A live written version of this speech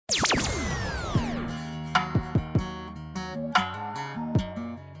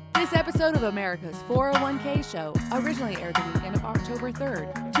This episode of America's 401k Show originally aired the weekend of October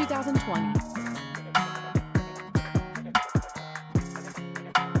 3rd, 2020.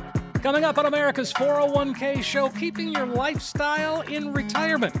 Coming up on America's 401k Show, keeping your lifestyle in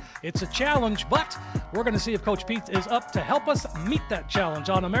retirement. It's a challenge, but we're going to see if Coach Pete is up to help us meet that challenge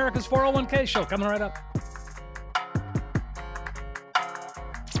on America's 401k Show. Coming right up.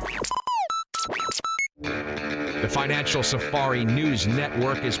 The Financial Safari News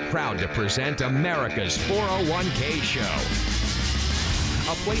Network is proud to present America's 401k Show.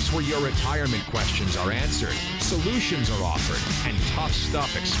 A place where your retirement questions are answered, solutions are offered, and tough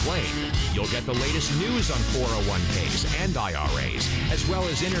stuff explained. You'll get the latest news on 401ks and IRAs, as well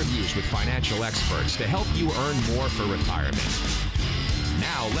as interviews with financial experts to help you earn more for retirement.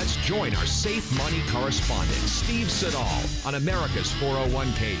 Now let's join our Safe Money correspondent, Steve Siddall, on America's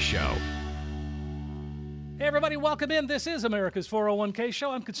 401k Show. Hey everybody, welcome in. This is America's 401k Show.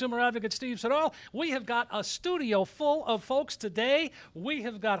 I'm consumer advocate Steve Siddall. We have got a studio full of folks today. We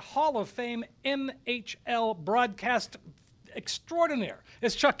have got Hall of Fame NHL broadcast extraordinaire.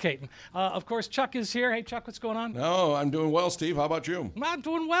 It's Chuck Kaiton. Of course, Chuck is here. Hey, Chuck, what's going on? No, I'm doing well, Steve. How about you? I'm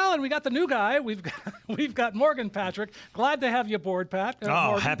doing well, and we got the new guy. We've got Morgan Patrick. Glad to have you aboard, Pat.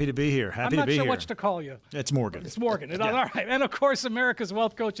 Morgan. Happy to be here. I'm not sure which to call you. It's Morgan. It's Morgan. Yeah. All right. And, of course, America's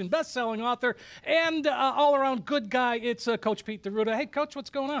wealth coach and best-selling author and all-around good guy, it's Coach Pete D'Arruda. Hey, Coach, what's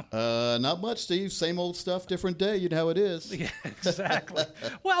going on? Not much, Steve. Same old stuff, different day. You know how it is. Yeah, exactly.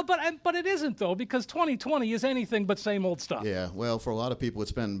 Well, but it isn't, though, because 2020 is anything but same old stuff. Yeah, well, for a lot of people,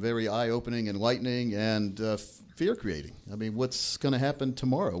 it's been very eye-opening, enlightening, and fear-creating. I mean, what's going to happen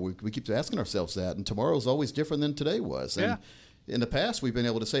tomorrow? We keep asking ourselves that, and tomorrow's always different than today was. And in the past, we've been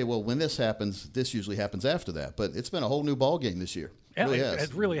able to say, well, when this happens, this usually happens after that. But it's been a whole new ballgame this year. It really has.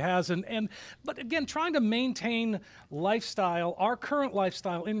 It really has. But again, trying to maintain lifestyle, our current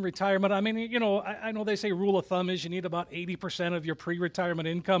lifestyle in retirement. I mean, you know, I know they say rule of thumb is you need about 80% of your pre-retirement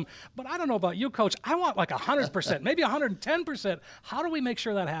income. But I don't know about you, Coach. I want like 100%, maybe 110%. How do we make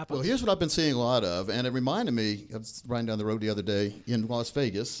sure that happens? Well, here's what I've been seeing a lot of. And it reminded me, I was riding down the road the other day in Las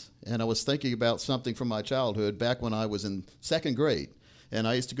Vegas, and I was thinking about something from my childhood back when I was in second grade. And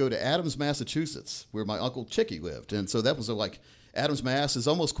I used to go to Adams, Massachusetts, where my Uncle Chicky lived. And so that was like, Adams, Mass is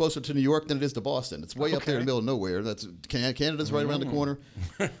almost closer to New York than it is to Boston. It's way up there in the middle of nowhere. That's Canada's right around the corner.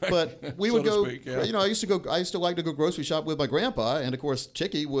 But we would go. Speak, yeah. You know, I used to like to go grocery shop with my grandpa, and of course,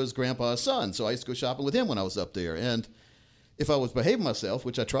 Chicky was Grandpa's son, so I used to go shopping with him when I was up there. And if I was behaving myself,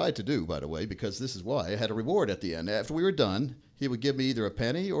 which I tried to do, by the way, because this is why I had a reward at the end. After we were done, he would give me either a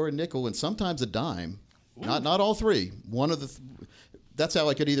penny or a nickel, and sometimes a dime. Ooh. Not all three. One of the. That's how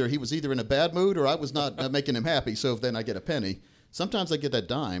I could he was either in a bad mood or I was not making him happy. So then I get a penny. Sometimes I get that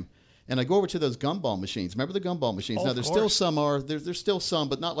dime, and I go over to those gumball machines. Remember the gumball machines? Now, there's still some,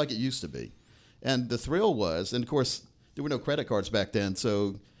 but not like it used to be. And the thrill was, and of course, there were no credit cards back then,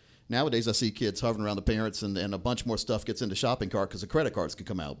 so nowadays I see kids hovering around the parents, and a bunch more stuff gets in the shopping cart because the credit cards could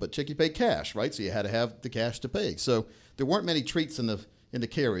come out. But Chicky paid cash, right? So you had to have the cash to pay. So there weren't many treats in the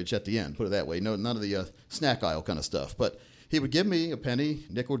carriage at the end, put it that way. No, none of the snack aisle kind of stuff. But he would give me a penny,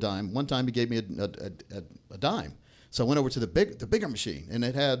 nickel, dime. One time he gave me a dime. So I went over to the bigger machine, and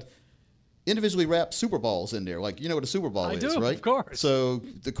it had individually wrapped Super Balls in there. Like, you know what a Super Ball is, do, right? Of course. So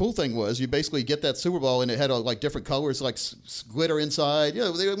the cool thing was you basically get that Super Ball, and it had like different colors, like glitter inside. You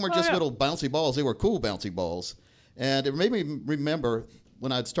know, they weren't just little bouncy balls. They were cool bouncy balls. And it made me remember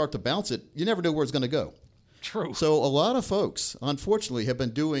when I'd start to bounce it, you never knew where it's going to go. True. So a lot of folks, unfortunately, have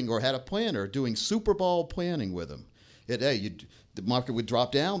been doing or had a planner doing Super Ball planning with them. The market would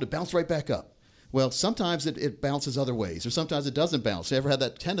drop down, it bounced right back up. Well, sometimes it bounces other ways, or sometimes it doesn't bounce. You ever had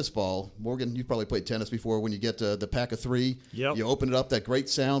that tennis ball? Morgan, you probably played tennis before. When you get the pack of three, yep. You open it up, that great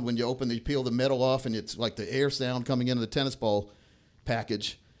sound when you peel the metal off, and it's like the air sound coming into the tennis ball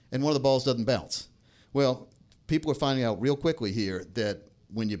package, and one of the balls doesn't bounce. Well, people are finding out real quickly here that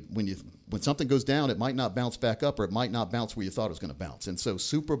when something goes down, it might not bounce back up, or it might not bounce where you thought it was going to bounce. And so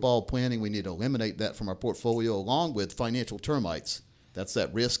Super Ball planning, we need to eliminate that from our portfolio, along with financial termites. That's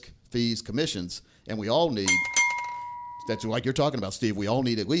that risk, fees, commissions, and we all need, that's like you're talking about, Steve, we all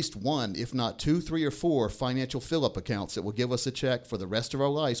need at least one, if not 2, 3, or 4 financial fill-up accounts that will give us a check for the rest of our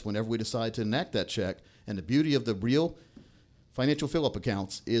lives whenever we decide to enact that check. And the beauty of the real financial fill-up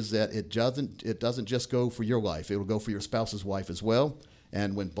accounts is that it doesn't just go for your life. It will go for your spouse's wife as well.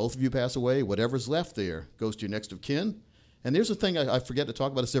 And when both of you pass away, whatever's left there goes to your next of kin. And there's a thing, I forget to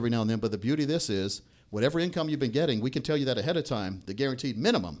talk about this every now and then, but the beauty of this is whatever income you've been getting, we can tell you that ahead of time. The guaranteed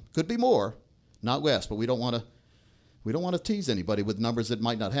minimum could be more, not less, but we don't want to tease anybody with numbers that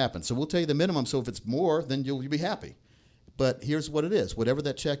might not happen. So we'll tell you the minimum, so if it's more, then you'll be happy. But here's what it is. Whatever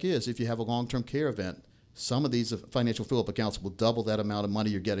that check is, if you have a long-term care event, some of these financial fill-up accounts will double that amount of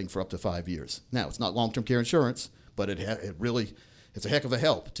money you're getting for up to 5 years. Now, it's not long-term care insurance, but it's a heck of a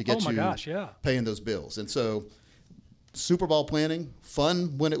help to get paying those bills. And so Super Bowl planning,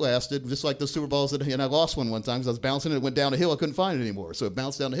 fun when it lasted, just like those Super Bowls and I lost one time because I was bouncing and it went down a hill. I couldn't find it anymore, so it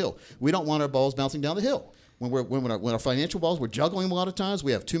bounced down the hill. We don't want our balls bouncing down the hill. When our financial balls, we're juggling a lot of times.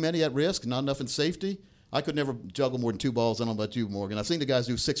 We have too many at risk, not enough in safety. I could never juggle more than 2 balls. I don't know about you, Morgan. I've seen the guys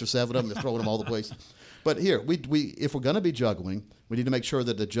do 6 or 7 of them. They're throwing them all the place. But here, if we're going to be juggling, we need to make sure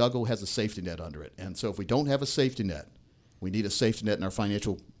that the juggle has a safety net under it. And so if we don't have a safety net, we need a safety net in our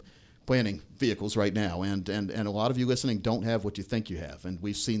financial planning vehicles right now. And a lot of you listening don't have what you think you have. And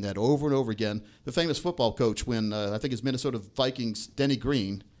we've seen that over and over again. The famous football coach, when I think it's Minnesota Vikings, Denny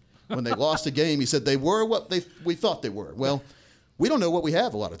Green, when they lost a game, he said they were what we thought they were. Well, we don't know what we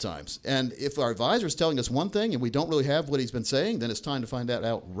have a lot of times. And if our advisor is telling us one thing and we don't really have what he's been saying, then it's time to find that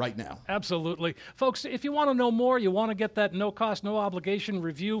out right now. Absolutely. Folks, if you want to know more, you want to get that no cost, no obligation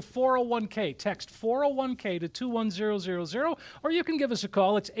review, 401k, text 401k to 21000, or you can give us a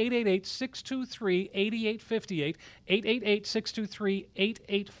call. It's 888-623-8858,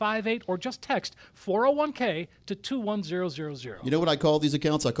 888-623-8858, or just text 401k to 21000. You know what I call these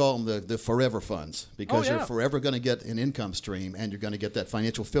accounts? I call them the forever funds, because you're forever going to get an income stream and you're going to get that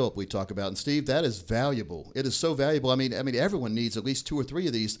financial fill-up we talk about. And Steve, that is valuable. It is so valuable. I mean, everyone needs at least 2 or 3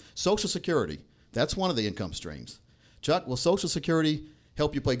 of these. Social Security, that's one of the income streams. Chuck, will Social Security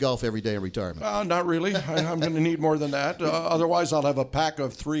help you play golf every day in retirement? Not really. I'm going to need more than that. Otherwise, I'll have a pack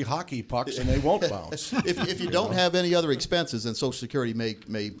of 3 hockey pucks and they won't bounce. If you don't have any other expenses, then Social Security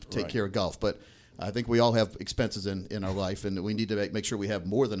may take care of golf. But I think we all have expenses in our life, and we need to make sure we have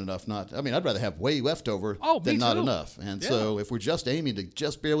more than enough. I'd rather have way left over than not enough. And so if we're just aiming to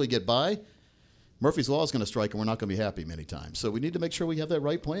just barely get by, Murphy's Law is going to strike, and we're not going to be happy many times. So we need to make sure we have that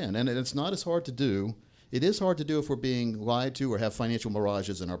right plan. And it's not as hard to do. It is hard to do if we're being lied to or have financial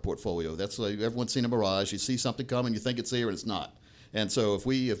mirages in our portfolio. That's like everyone's seen a mirage. You see something coming, you think it's there, and it's not. And so if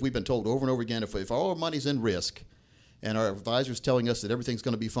we've been told over and over again, if all our money's in risk, and our advisor's telling us that everything's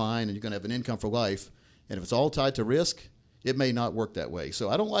going to be fine and you're going to have an income for life, and if it's all tied to risk, it may not work that way.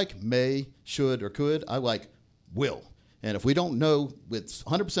 So I don't like may, should, or could. I like will. And if we don't know with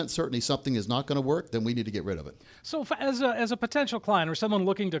 100% certainty something is not going to work, then we need to get rid of it. So as a potential client or someone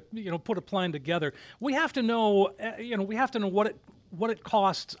looking to put a plan together, we have to know what it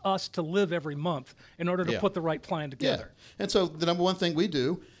costs us to live every month in order to put the right plan together. Yeah. And so the number one thing we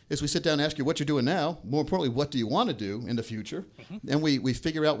do is we sit down and ask you what you're doing now. More importantly, what do you want to do in the future? Mm-hmm. And we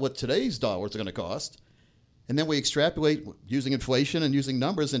figure out what today's dollars are going to cost. And then we extrapolate using inflation and using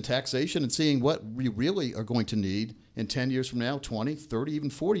numbers and taxation and seeing what we really are going to need in 10 years from now, 20, 30, even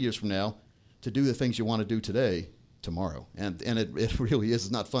 40 years from now to do the things you want to do today, tomorrow. And it really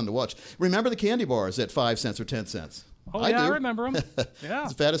is not fun to watch. Remember the candy bars at 5 cents or 10 cents? Oh, I remember them. Yeah.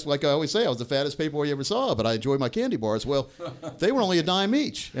 It's the fattest, like I always say, I was the fattest paperboy you ever saw, but I enjoy my candy bars. Well, they were only a dime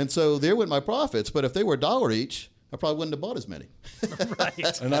each, and so there went my profits. But if they were $1 each, I probably wouldn't have bought as many.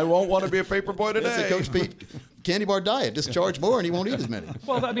 Right. And I won't want to be a paperboy today. That's the Coach Pete candy bar diet. Just charge more, and he won't eat as many.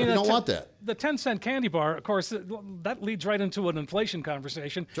 Well, I mean, you don't want that. The 10-cent candy bar, of course, that leads right into an inflation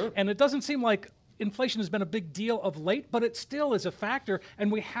conversation. Sure. And it doesn't seem like inflation has been a big deal of late, but it still is a factor,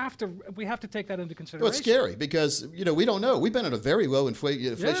 and we have to take that into consideration. Well, it's scary because we don't know. We've been in a very low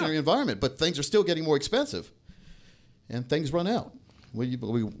inflationary environment, but things are still getting more expensive, and things run out. We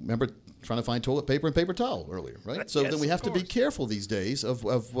remember trying to find toilet paper and paper towel earlier, right? So then we have to be careful these days of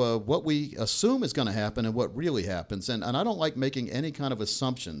what we assume is going to happen and what really happens. And I don't like making any kind of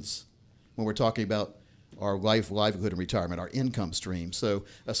assumptions when we're talking about our livelihood and retirement, our income stream. So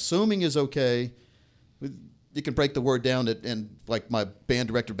assuming is okay. You can break the word down and like my band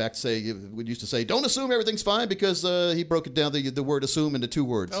director back we used to say, don't assume everything's fine, because he broke it down, the word assume into 2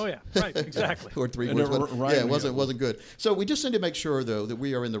 words. Oh, yeah, right, exactly. Or 3 words. It wasn't good. So we just need to make sure, though, that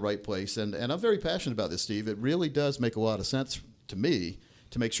we are in the right place. And I'm very passionate about this, Steve. It really does make a lot of sense to me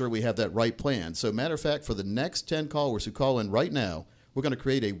to make sure we have that right plan. So matter of fact, for the next 10 callers who call in right now, we're going to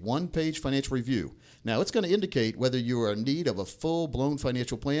create a 1-page financial review. Now, it's going to indicate whether you are in need of a full-blown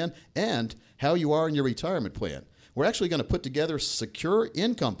financial plan and how you are in your retirement plan. We're actually going to put together secure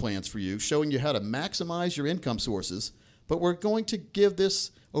income plans for you, showing you how to maximize your income sources, but we're going to give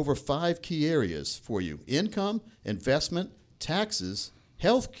this over 5 key areas for you: income, investment, taxes,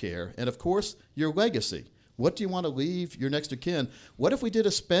 health care, and, of course, your legacy. What do you want to leave your next of kin? What if we did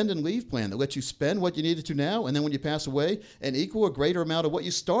a spend and leave plan that lets you spend what you needed to now, and then when you pass away, an equal or greater amount of what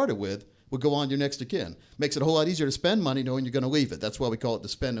you started with, will go on your next of kin. Makes it a whole lot easier to spend money knowing you're going to leave it. That's why we call it the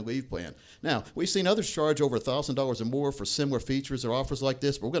spend and leave plan. Now, we've seen others charge over $1,000 or more for similar features or offers like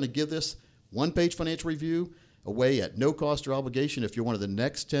this, but we're going to give this one-page financial review away at no cost or obligation if you're one of the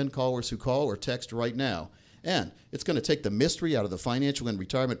next 10 callers who call or text right now. And it's going to take the mystery out of the financial and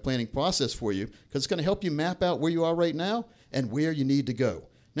retirement planning process for you because it's going to help you map out where you are right now and where you need to go.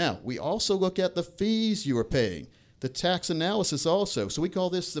 Now, we also look at the fees you are paying, the tax analysis also. So we call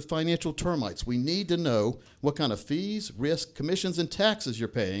this the financial termites. We need to know what kind of fees, risk, commissions, and taxes you're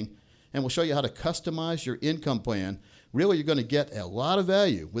paying, and we'll show you how to customize your income plan. Really, you're going to get a lot of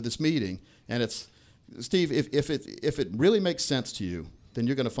value with this meeting, and it's, Steve, if it really makes sense to you, then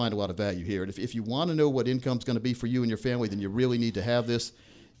you're going to find a lot of value here. And if you want to know what income's going to be for you and your family, then you really need to have this.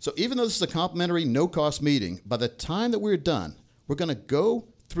 So even though this is a complimentary, no-cost meeting, by the time that we're done, we're going to go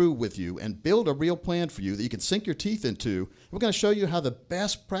through with you and build a real plan for you that you can sink your teeth into. We're going to show you how the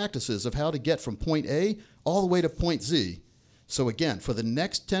best practices of how to get from point A all the way to point Z. So again, for the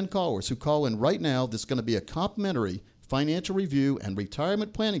next 10 callers who call in right now, this is going to be a complimentary financial review and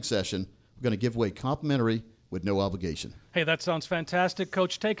retirement planning session. We're going to give away complimentary with no obligation. Hey, that sounds fantastic,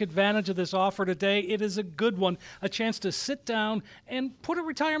 Coach. Take advantage of this offer today. It is a good one, a chance to sit down and put a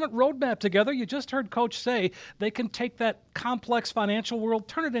retirement roadmap together. You just heard Coach say they can take that complex financial world,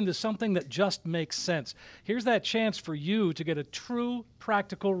 turn it into something that just makes sense. Here's that chance for you to get a true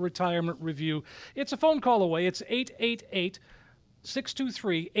practical retirement review. It's a phone call away. It's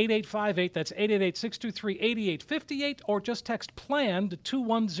 888-623-8858. That's 888-623-8858, or just text PLAN to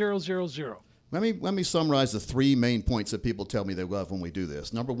 21000. Let me summarize the 3 main points that people tell me they love when we do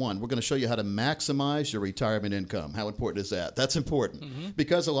this. Number one, we're going to show you how to maximize your retirement income. How important is that? That's important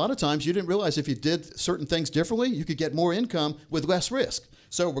because a lot of times you didn't realize if you did certain things differently, you could get more income with less risk.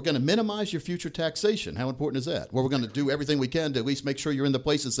 So we're going to minimize your future taxation. How important is that? Well, we're going to do everything we can to at least make sure you're in the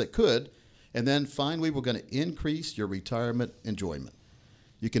places that could. And then finally, we're going to increase your retirement enjoyment.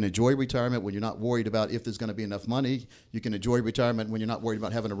 You can enjoy retirement when you're not worried about if there's going to be enough money. You can enjoy retirement when you're not worried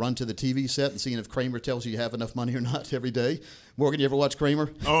about having to run to the TV set and seeing if Kramer tells you have enough money or not every day. Morgan, you ever watch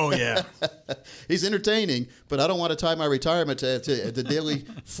Kramer? Oh, yeah. He's entertaining, but I don't want to tie my retirement to the daily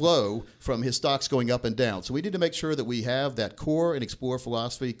flow from his stocks going up and down. So we need to make sure that we have that core and explore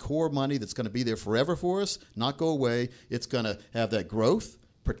philosophy, core money that's going to be there forever for us, not go away. It's going to have that growth,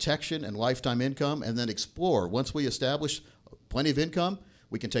 protection, and lifetime income, and then explore. Once we establish plenty of income,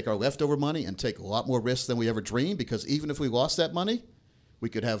 we can take our leftover money and take a lot more risks than we ever dreamed, because even if we lost that money, we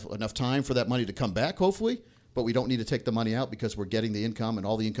could have enough time for that money to come back, hopefully, but we don't need to take the money out because we're getting the income and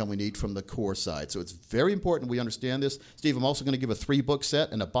all the income we need from the core side. So it's very important we understand this. Steve, I'm also going to give a 3-book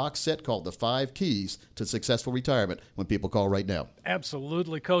set and a box set called The 5 Keys to Successful Retirement when people call right now.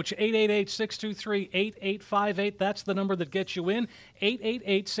 Absolutely, Coach. 888-623-8858. That's the number that gets you in.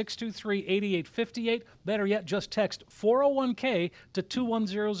 888-623-8858. Better yet, just text 401k to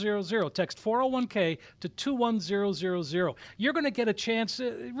 21000. Text 401k to 21000. You're going to get a chance,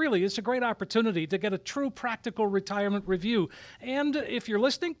 really, it's a great opportunity to get a true practical retirement review. And if you're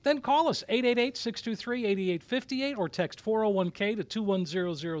listening, then call us, 888-623-8858, or text 401k to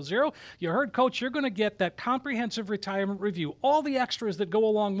 21000. You heard, Coach, you're going to get that comprehensive retirement review, all the extras that go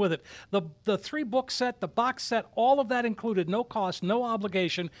along with it, the 3-book set, the box set, all of that included, no cost, no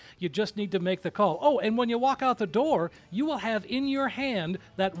obligation. You just need to make the call. Oh, and when you walk out the door, you will have in your hand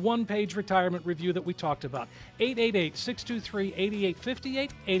that 1-page retirement review that we talked about.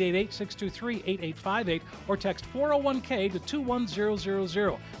 888-623-8858, 888-623-8858, or text 401k to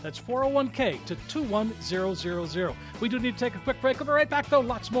 21000. That's 401k to 21000. We do need to take a quick break. We'll be right back, though.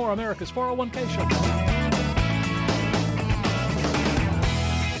 Lots more America's 401k Show.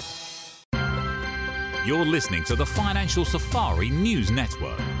 You're listening to the Financial Safari News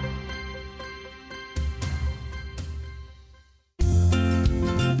Network.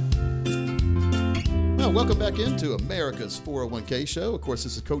 Well, welcome back into America's 401k Show. Of course,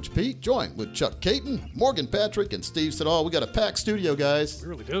 this is Coach Pete, joined with Chuck Caton, Morgan Patrick, and Steve Siddall. We got a packed studio, guys. We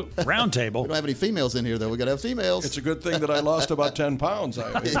really do. Round table. We don't have any females in here, though. We got to have females. It's a good thing that I lost about 10 pounds.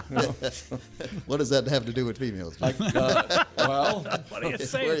 What does that have to do with females? Well, What do you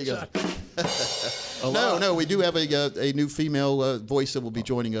say, There you go. Chuck? No, we do have a new female voice that will be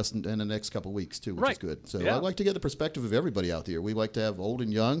joining us in the next couple of weeks, too, which is Right. good. So Yeah. I'd like to get the perspective of everybody out there. We like to have old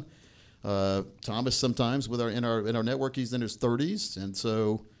and young. Thomas sometimes with in our network, he's in his 30s, and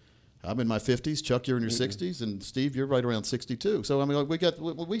so I'm in my 50s. Chuck, you're in your 60s, and Steve, you're right around 62. So I mean,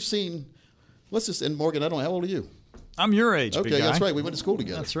 we've seen. Let's just, and Morgan, I don't know, how old are you? I'm your age, Okay, big guy. that's right. We went to school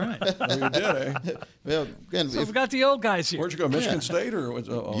together. That's right. Oh, you did, eh? Well, again, So we got the old guys here. Where'd you go, Michigan State or was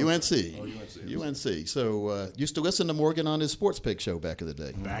UNC. UNC. So used to listen to Morgan on his Sports Pick show back in the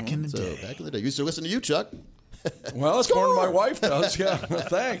day. Back in the day. Back in the day. Used to listen to you, Chuck. Well, that's more than my wife does. Yeah,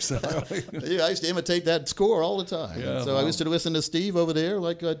 thanks. Yeah, I used to imitate that score all the time. Yeah, So I used to listen to Steve over there,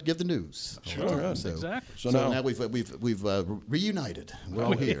 like I'd give the news. Sure, yeah. So, Exactly. So now we've reunited. We're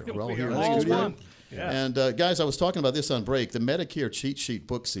all here. We're all We here are in the all studio. one. Yeah. And guys, I was talking about this on break. The Medicare cheat sheet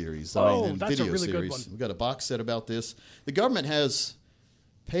book series. Oh, and that's a video really good series. one. We've got a box set about this. The government has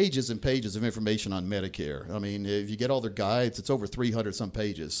pages and pages of information on Medicare. I mean, if you get all their guides, it's over 300 some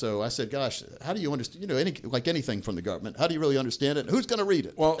pages. So I said, gosh, how do you understand? You know, like anything from the government, how do you really understand it? Who's going to read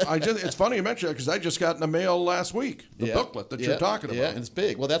it? Well, it's funny you mention it because I just got in the mail last week the booklet that you're talking about. Yeah, and it's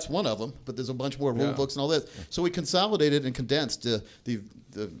big. Well, that's one of them, but there's a bunch more rule books and all that. So we consolidated and condensed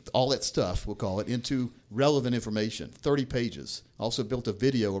all that stuff, we'll call it, into relevant information, 30 pages. Also built a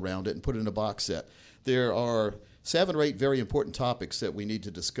video around it and put it in a box set. There are 7 or 8 very important topics that we need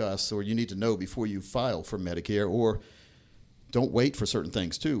to discuss or you need to know before you file for Medicare, or don't wait for certain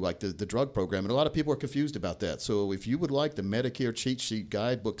things too, like the drug program. And a lot of people are confused about that. So if you would like the Medicare Cheat Sheet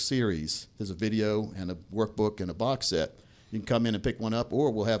Guidebook series, there's a video and a workbook and a box set. You can come in and pick one up,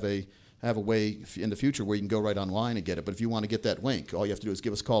 or we'll have a way in the future where you can go right online and get it. But if you want to get that link, all you have to do is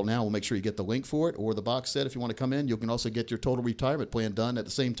give us a call now. We'll make sure you get the link for it, or the box set. If you want to come in, you can also get your total retirement plan done at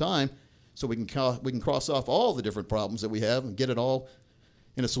the same time. So we can cross off all the different problems that we have and get it all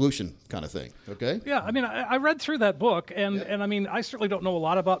in a solution kind of thing. Okay? Yeah, I mean, I read through that book, and I mean, I certainly don't know a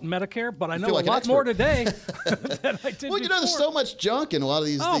lot about Medicare, but I know feel like a an lot more expert. today than I did Well, you know, there's before. so much junk in a lot of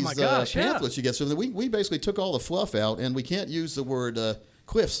these my gosh, yeah. pamphlets you get. So we basically took all the fluff out, and we can't use the word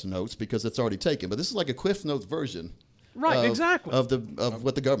Cliff's Notes because it's already taken. But this is like a Cliff Notes version. Right, exactly. Of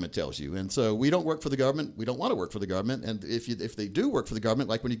what the government tells you. And so we don't work for the government. We don't want to work for the government. And if they do work for the government,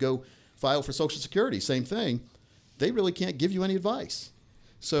 like when you go file for Social Security, same thing, they really can't give you any advice.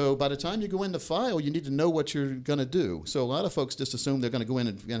 So by the time you go in to file, you need to know what you're going to do. So a lot of folks just assume they're going to go in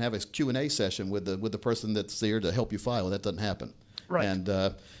and have a Q&A session with the person that's there to help you file. That doesn't happen. Right. And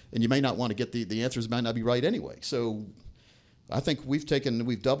you may not want to get the answers might not be right anyway. So I think we've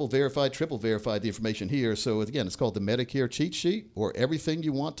double verified, triple verified the information here. So again, it's called the Medicare Cheat Sheet, or everything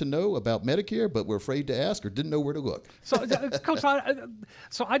you want to know about Medicare, but we're afraid to ask or didn't know where to look. So, Coach,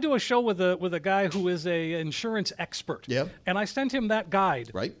 I do a show with a guy who is a insurance expert. Yeah. And I sent him that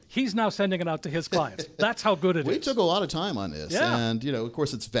guide. Right. He's now sending it out to his clients. That's how good it is. We took a lot of time on this. Yeah. And, of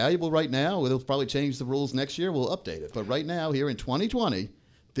course, it's valuable right now. It'll probably change the rules next year. We'll update it. But right now, here in 2020,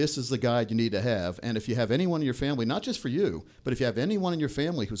 this is the guide you need to have. And if you have anyone in your family, not just for you, but if you have anyone in your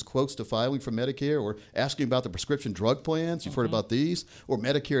family who's close to filing for Medicare or asking about the prescription drug plans, you've heard about these, or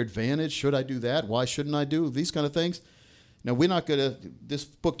Medicare Advantage, should I do that? Why shouldn't I do these kind of things? Now, we're not going to, this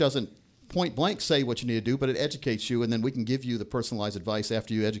book doesn't point blank say what you need to do, but it educates you, and then we can give you the personalized advice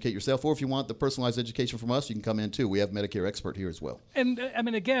after you educate yourself. Or if you want the personalized education from us, you can come in too. We have Medicare Expert here as well. And I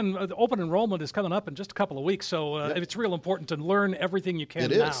mean, again, the open enrollment is coming up in just a couple of weeks, so it's real important to learn everything you can now.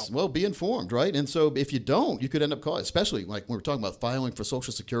 It is. Well, be informed, right? And so if you don't, you could end up calling, especially like when we're talking about filing for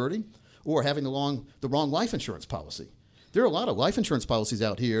Social Security or having the wrong life insurance policy. There are a lot of life insurance policies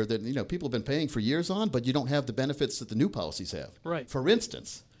out here that people have been paying for years on, but you don't have the benefits that the new policies have. Right. For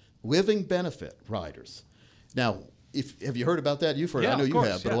instance, living benefit riders. Now, have you heard about that? You've heard. Yeah, I know of you course,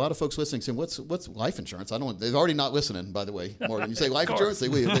 have. But yeah. a lot of folks listening saying, "What's life insurance?" They're already not listening. By the way, Morgan, you say life insurance. They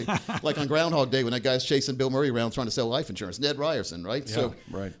like on Groundhog Day when that guy's chasing Bill Murray around trying to sell life insurance. Ned Ryerson, right? Yeah, so,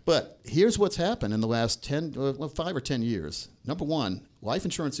 right. But here's what's happened in the last 5 or 10 years. Number one, life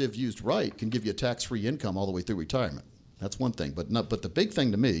insurance, if used right, can give you a tax-free income all the way through retirement. That's one thing. But the big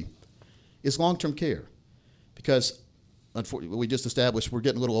thing to me is long-term care, because unfortunately, we just established we're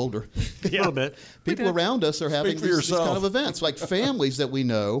getting a little older. A little bit. People around us are having for these kind yourself. of events, like families that we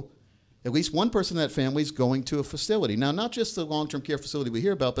know. At least one person in that family is going to a facility. Now, not just the long-term care facility we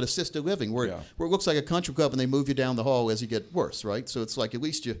hear about, but assisted living, where it looks like a country club and they move you down the hall as you get worse, right? So it's like at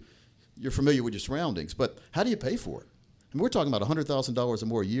least you're familiar with your surroundings. But how do you pay for it? I mean, we're talking about $100,000 or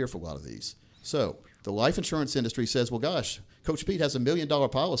more a year for a lot of these. So the life insurance industry says, well, gosh, Coach Pete has $1 million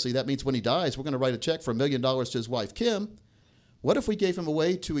policy. That means when he dies, we're going to write a check for $1 million to his wife, Kim. What if we gave him a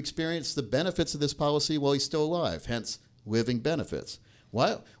way to experience the benefits of this policy while he's still alive, hence living benefits?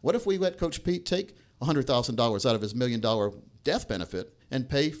 What if we let Coach Pete take $100,000 out of his $1 million death benefit and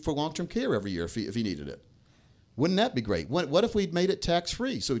pay for long-term care every year if he needed it? Wouldn't that be great? What if we'd made it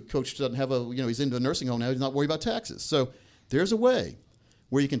tax-free so Coach doesn't have he's into a nursing home now, he's not worried about taxes. So there's a way.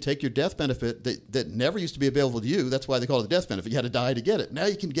 where you can take your death benefit that never used to be available to you. That's why they call it a death benefit. You had to die to get it. Now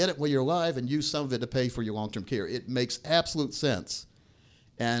you can get it while you're alive and use some of it to pay for your long-term care. It makes absolute sense.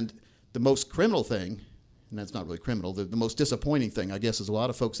 And the most criminal thing, and that's not really criminal, the most disappointing thing, I guess, is a lot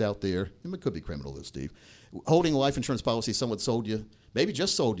of folks out there, and it could be criminal though, Steve, holding a life insurance policy someone sold you, maybe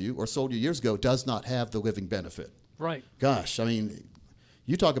just sold you or sold you years ago, does not have the living benefit. Right. Gosh, I mean,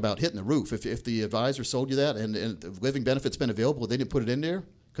 you talk about hitting the roof. If the advisor sold you that and the living benefit's been available, they didn't put it in there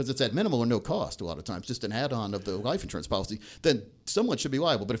because it's at minimal or no cost a lot of times, just an add-on of the life insurance policy, then someone should be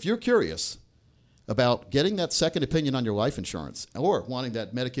liable. But if you're curious about getting that second opinion on your life insurance or wanting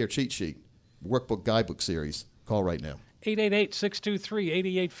that Medicare cheat sheet, workbook, guidebook series, call right now.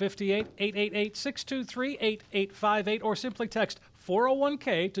 888-623-8858, 888-623-8858, or simply text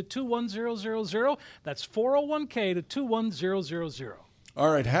 401k to 21000. That's 401k to 21000. All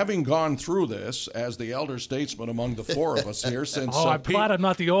right, having gone through this as the elder statesman among the four of us here since... I'm glad I'm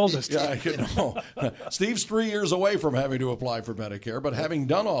not the oldest. Yeah, you know, Steve's 3 years away from having to apply for Medicare, but having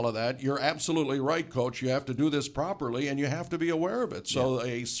done all of that, you're absolutely right, Coach. You have to do this properly, and you have to be aware of it. So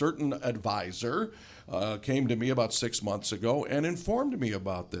a certain advisor came to me about 6 months ago and informed me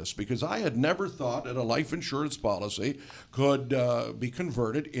about this because I had never thought that a life insurance policy could be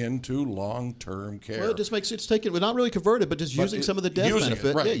converted into long-term care. Well, it just makes it's taken, well, not really converted, but just using some of the death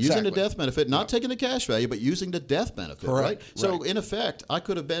benefit. Right, using the death benefit, not taking the cash value, but using the death benefit. Correct. Right? So in effect, I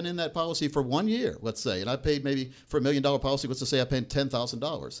could have been in that policy for 1 year, let's say, and I paid maybe for $1 million policy, let's just say I paid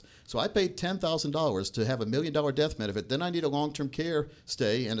 $10,000. So I paid $10,000 to have $1 million death benefit. Then I need a long-term care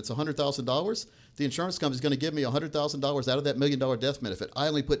stay, and it's $100,000. The insurance company is going to give me $100,000 out of that $1 million death benefit. I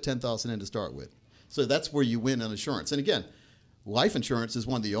only put $10,000 in to start with. So that's where you win on insurance. And again, life insurance is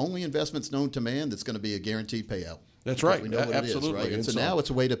one of the only investments known to man that's going to be a guaranteed payout. That's right. We know what Absolutely. it is, right? And so now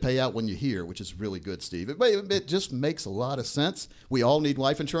it's a way to pay out when you're here, which is really good, Steve. It just makes a lot of sense. We all need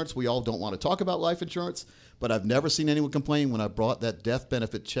life insurance. We all don't want to talk about life insurance, but I've never seen anyone complain when I brought that death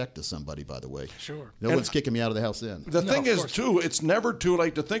benefit check to somebody, by the way. Sure. No one's kicking me out of the house then. The thing is, too, it's never too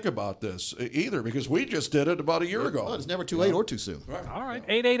late to think about this either because we just did it about a year ago. Well, it's never too late or too soon. Right. All right,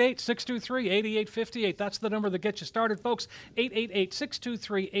 888-623-8858. That's the number that gets you started, folks.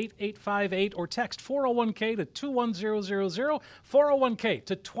 888-623-8858 or text 401k to 21000, 401k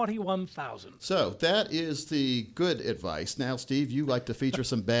to 21,000. So that is the good advice. Now, Steve, you like to feature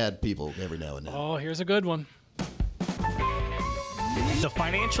some bad people every now and then. Oh, here's a good one. The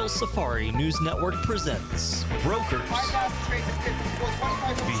Financial Safari News Network presents brokers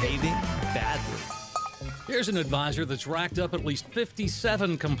behaving badly. Here's an advisor that's racked up at least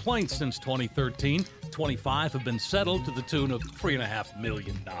 57 complaints since 2013. 25 have been settled to the tune of $3.5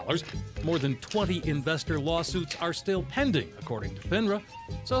 million. More than 20 investor lawsuits are still pending, according to FINRA.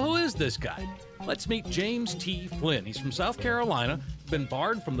 So who is this guy? Let's meet James T. Flynn. He's from South Carolina, been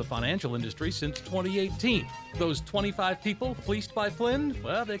barred from the financial industry since 2018. Those 25 people fleeced by Flynn,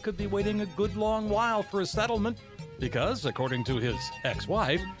 well, they could be waiting a good long while for a settlement because, according to his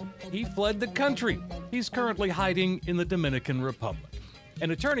ex-wife, he fled the country. He's currently hiding in the Dominican Republic. An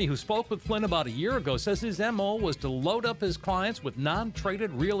attorney who spoke with Flynn about a year ago says his MO was to load up his clients with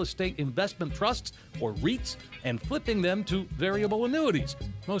non-traded real estate investment trusts, or REITs, and flipping them to variable annuities.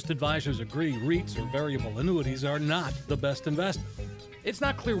 Most advisors agree REITs or variable annuities are not the best investment. It's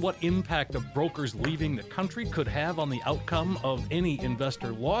not clear what impact of brokers leaving the country could have on the outcome of any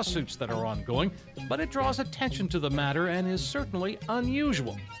investor lawsuits that are ongoing, but it draws attention to the matter and is certainly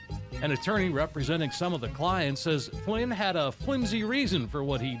unusual. An attorney representing some of the clients says Flynn had a flimsy reason for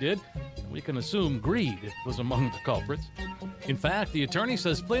what he did. We can assume greed was among the culprits. In fact, the attorney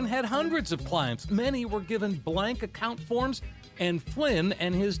says Flynn had hundreds of clients. Many were given blank account forms, and Flynn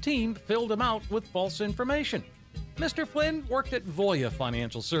and his team filled them out with false information. Mr. Flynn worked at Voya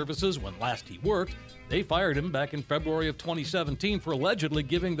Financial Services when last he worked. They fired him back in February of 2017 for allegedly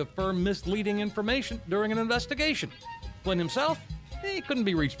giving the firm misleading information during an investigation. Flynn himself, he couldn't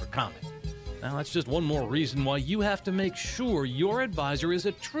be reached for comment. Now, that's just one more reason why you have to make sure your advisor is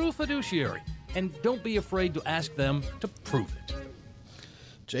a true fiduciary, and don't be afraid to ask them to prove it.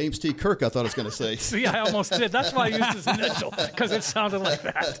 James T. Kirk, I thought I was going to say. See, I almost did. That's why I used his initial, because it sounded like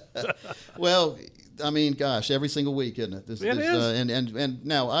that. Well, I mean, gosh, every single week, isn't it? It is. And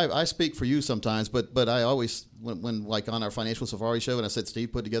now I speak for you sometimes, but I always, when like on our Financial Safari show, and I said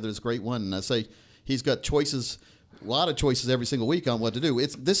Steve put together this great one, and I say he's got choices. A lot of choices every single week on what to do.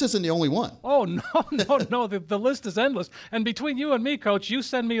 This isn't the only one. Oh, no. The list is endless. And between you and me, Coach, you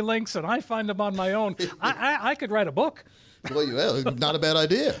send me links and I find them on my own. I could write a book. Well, not a bad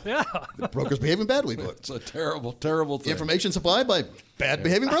idea. Yeah. The broker's behaving badly, but It's a terrible, terrible thing. information supplied by bad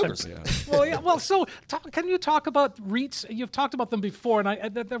behaving brokers. Well, yeah. Well, so can you talk about REITs? You've talked about them before,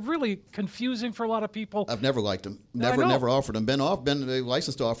 and they're really confusing for a lot of people. I've never liked them. I know. Never offered them. Been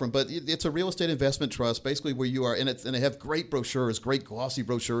licensed to offer them, but it's a real estate investment trust, basically where you are in it, and they have great brochures, great glossy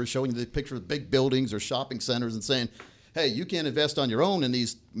brochures showing you the picture of big buildings or shopping centers and saying, hey, you can't invest on your own in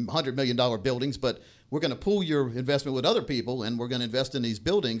these $100 million buildings, but we're going to pool your investment with other people, and we're going to invest in these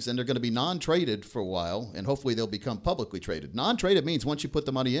buildings, and they're going to be non-traded for a while, and hopefully they'll become publicly traded. Non-traded means once you put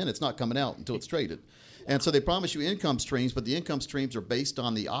the money in, it's not coming out until it's traded. And so they promise you income streams, but the income streams are based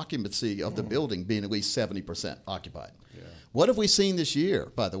on the occupancy of the building being at least 70% occupied. Yeah. What have we seen this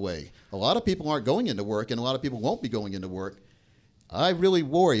year, by the way? A lot of people aren't going into work, and a lot of people won't be going into work. I really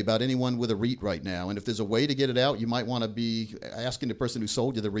worry about anyone with a REIT right now, and if there's a way to get it out, you might want to be asking the person who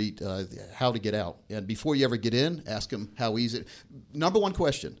sold you the REIT how to get out. And before you ever get in, ask them how easy. Number one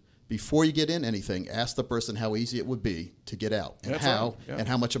question, before you get in anything, ask the person how easy it would be to get out, and and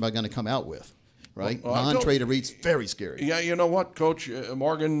how much am I going to come out with. Right? Non-traded REITs, very scary. Yeah, you know what, Coach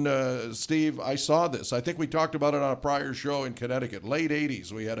Morgan, Steve, I saw this. I think we talked about it on a prior show in Connecticut, late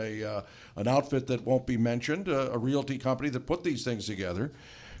 80s. We had an outfit that won't be mentioned, a realty company that put these things together.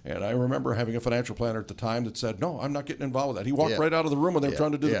 And I remember having a financial planner at the time that said, no, I'm not getting involved with that. He walked right out of the room when they were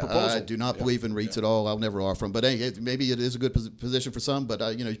trying to do the proposal. I do not believe in REITs at all. I'll never offer them. But hey, maybe it is a good position for some.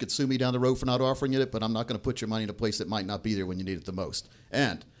 But you could sue me down the road for not offering it. But I'm not going to put your money in a place that might not be there when you need it the most.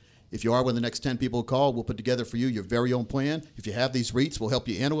 And if you are one of the next 10 people who call, we'll put together for you your very own plan. If you have these REITs, we'll help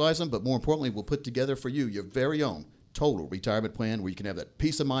you analyze them. But more importantly, we'll put together for you your very own total retirement plan where you can have that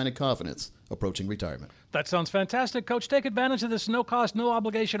peace of mind and confidence approaching retirement. That sounds fantastic, Coach. Take advantage of this no-cost,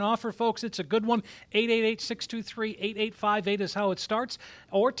 no-obligation offer, folks. It's a good one. 888-623-8858 is how it starts.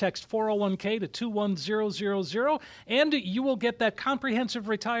 Or text 401k to 21000, and you will get that comprehensive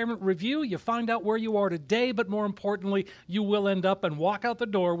retirement review. You find out where you are today, but more importantly, you will end up and walk out the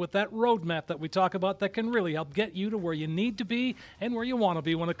door with that roadmap that we talk about that can really help get you to where you need to be and where you want to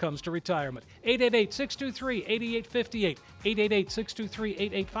be when it comes to retirement. 888-623-8858,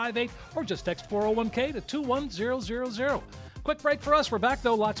 888-623-8858, or just text 401k to 21000. Quick break for us. We're back,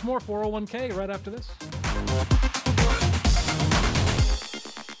 though. Lots more 401k right after this.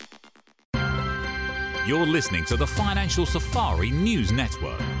 You're listening to the Financial Safari News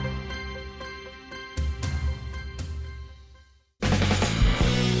Network.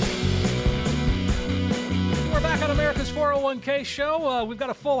 America's 401k show. We've got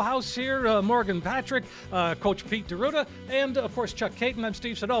a full house here. Morgan Patrick, Coach Pete D'Arruda, and, of course, Chuck Caton. I'm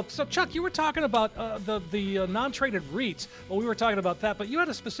Steve Siddall. So, Chuck, you were talking about the non-traded REITs. Well, we were talking about that, but you had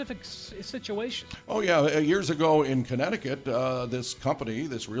a specific situation. Oh, yeah. Years ago in Connecticut,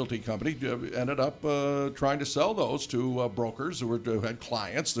 this realty company, ended up trying to sell those to brokers who had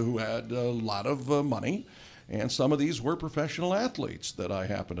clients who had a lot of money. And some of these were professional athletes that I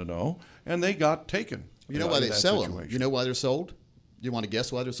happen to know, and they got taken. You know why they sell them? You know why they're sold? You want to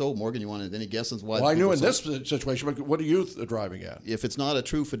guess why they're sold? Morgan, you want any guesses why? Well, I knew in this situation, but what are you driving at? If it's not a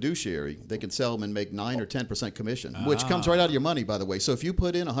true fiduciary, they can sell them and make 9 or 10% commission, which comes right out of your money, by the way. So if you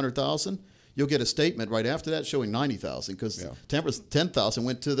put in $100,000, you'll get a statement right after that showing $90,000 because $10,000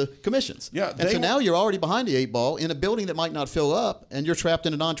 went to the commissions. Yeah, and so now you're already behind the 8 ball in a building that might not fill up, and you're trapped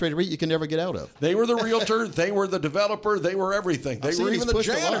in a non-traded REIT you can never get out of. They were the realtor, they were the developer, they were everything. They were even the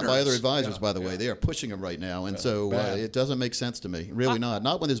janitors. By other advisors, by the way. They are pushing them right now, and so it doesn't make sense to me. Really not.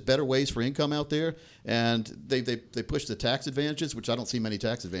 Not when there's better ways for income out there, and they push the tax advantages, which I don't see many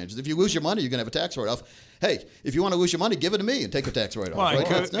tax advantages. If you lose your money, you're going to have a tax write-off. Hey, if you want to lose your money, give it to me and take a tax write-off. Well,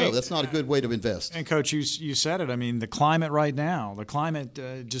 right? That's not a good way to invest. And, Coach, you said it. I mean, the climate right now,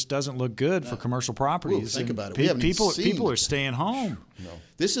 just doesn't look good for commercial properties. Think about it. People are staying home. No.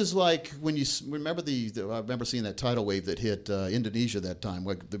 This is like when you remember I remember seeing that tidal wave that hit Indonesia that time.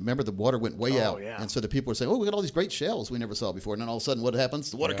 Remember the water went way out. Yeah. And so the people were saying, we got all these great shells we never saw before. And then all of a sudden what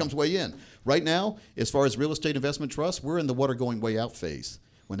happens? The water comes way in. Right now, as far as real estate investment trusts, we're in the water going way out phase.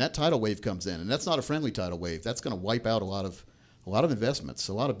 When that tidal wave comes in, and that's not a friendly tidal wave, that's going to wipe out a lot of investments,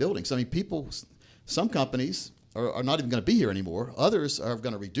 a lot of buildings. I mean, some companies are not even going to be here anymore. Others are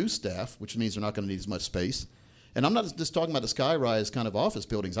going to reduce staff, which means they're not going to need as much space. And I'm not just talking about the sky-rise kind of office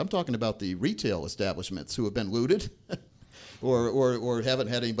buildings. I'm talking about the retail establishments who have been looted or haven't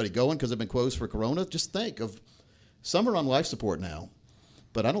had anybody going because they've been closed for Corona. Just think of some are on life support now,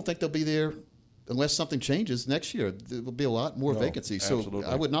 but I don't think they'll be there unless something changes next year. There will be a lot more vacancies. So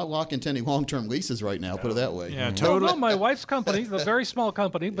absolutely. I would not lock into any long-term leases right now, put it that way. Yeah, totally. No, my wife's company, a very small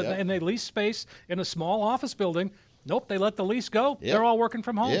company, and they lease space in a small office building. Nope, they let the lease go. Yep. They're all working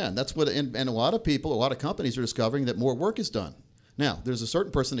from home. Yeah, and that's what, and a lot of people, a lot of companies are discovering that more work is done. Now, there's a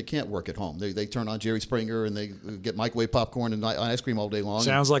certain person that can't work at home. They turn on Jerry Springer and they get microwave popcorn and ice cream all day long.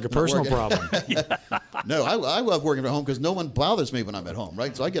 Sounds like a personal problem. No, I love working from home because no one bothers me when I'm at home,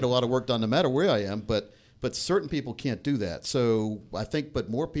 right? So I get a lot of work done no matter where I am, but certain people can't do that. So I think, but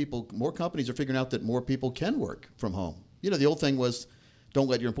more companies are figuring out that more people can work from home. The old thing was don't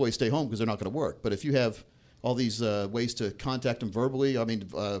let your employees stay home because they're not going to work. But if you have all these ways to contact them verbally, on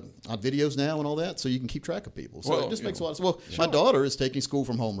videos now and all that, so you can keep track of people. So it just makes a lot of sense. Well, my daughter is taking school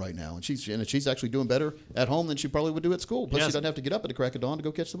from home right now, and she's actually doing better at home than she probably would do at school. Plus, she doesn't have to get up at the crack of dawn to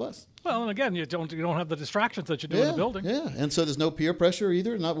go catch the bus. Well, and again, you don't have the distractions that you do in the building. Yeah, and so there's no peer pressure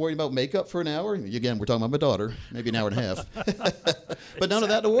either. Not worrying about makeup for an hour. Again, we're talking about my daughter, maybe an hour and a half. But none of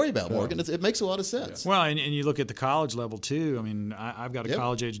that to worry about, Morgan. It makes a lot of sense. Well, and you look at the college level too. I mean, I've got a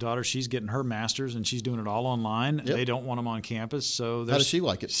college-age daughter. She's getting her master's, and she's doing it all online. Yep. They don't want them on campus, so they're How does she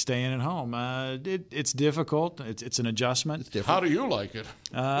like it? Staying at home. It's difficult. It's an adjustment. How do you like it?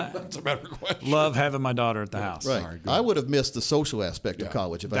 That's a better question. Love having my daughter at the house. Right. I would have missed the social aspect of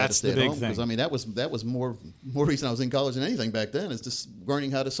college if I had to stay at home. Because that was more reason I was in college than anything back then, is just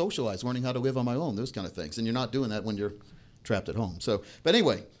learning how to socialize, learning how to live on my own, those kind of things. And you're not doing that when you're trapped at home. So, but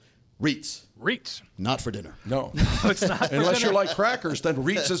anyway, REITs. Not for dinner. No. It's not. Unless you like crackers, then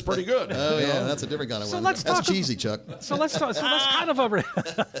Reitz is pretty good. Oh, yeah, that's a different kind of one. That's cheesy, Chuck. So let's talk. So that's kind of over.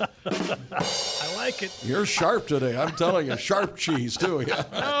 I like it. You're sharp today. I'm telling you, sharp cheese too. Yeah.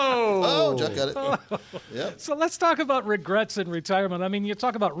 Oh, Chuck got it. Yep. So let's talk about regrets in retirement. I mean, you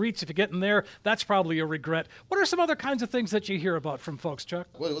talk about REITs. If you get in there, that's probably a regret. What are some other kinds of things that you hear about from folks, Chuck?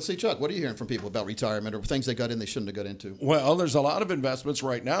 Well, let's see, Chuck. What are you hearing from people about retirement or things they got in they shouldn't have got into? Well, there's a lot of investments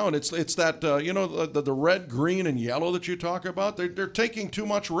right now, and it's that the red, green, and yellow that you talk about. They're taking too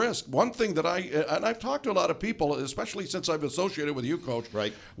much risk. One thing that I've talked to a lot of people, especially since I've associated with you, Coach,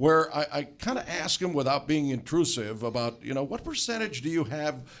 right? Where I kind of ask them without being intrusive about what percentage do you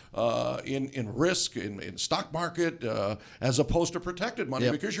have in risk in stock market as opposed to protected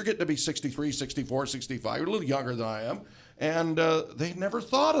money, because you're getting to be 63, 64, 65. You're a little younger than I am. And they never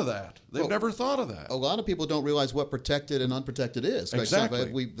thought of that. They've never thought of that. A lot of people don't realize what protected and unprotected is.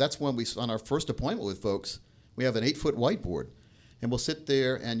 Exactly. That's when on our first appointment with folks, we have an 8-foot whiteboard. And we'll sit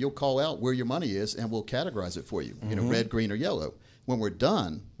there and you'll call out where your money is and we'll categorize it for you, red, green, or yellow. When we're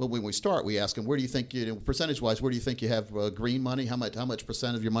done, when we start, we ask them, where do you think, percentage-wise, where do you think you have green money? How much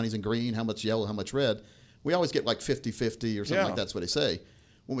percent of your money's in green? How much yellow? How much red? We always get like 50-50 or something like that's what they say.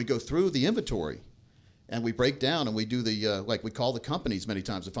 When we go through the inventory, and we break down and we do the, we call the companies many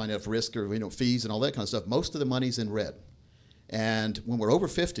times to find out if risk or, fees and all that kind of stuff. Most of the money's in red. And when we're over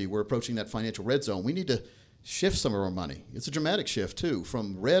 50, we're approaching that financial red zone. We need to shift some of our money. It's a dramatic shift, too,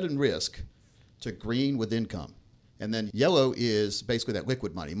 from red and risk to green with income. And then yellow is basically that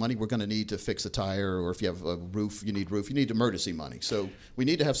liquid money we're going to need to fix a tire, or if you have a roof, you need emergency money. So we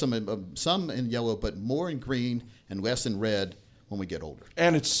need to have some in yellow, but more in green and less in red when we get older.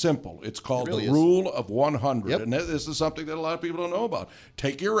 And it's simple. It's called really the rule of 100. And this is something that a lot of people don't know about.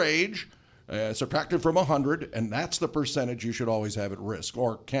 Take your age, subtract it from 100, and that's the percentage you should always have at risk,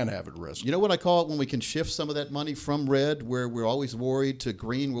 or can have at risk. You know what I call it when we can shift some of that money from red, where we're always worried, to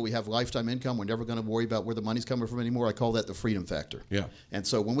green, where we have lifetime income. We're never going to worry about where the money's coming from anymore. I call that the freedom factor. Yeah. And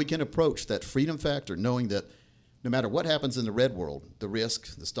so when we can approach that freedom factor, knowing that no matter what happens in the red world, the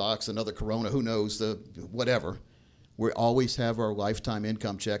risk, the stocks, another corona, who knows, the whatever, we always have our lifetime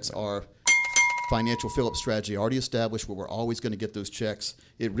income checks, our financial fill-up strategy already established, where we're always going to get those checks.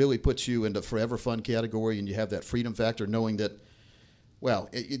 It really puts you into forever fund category, and you have that freedom factor, knowing that,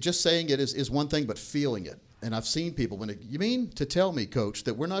 just saying it is one thing, but feeling it. And I've seen people, you mean to tell me, Coach,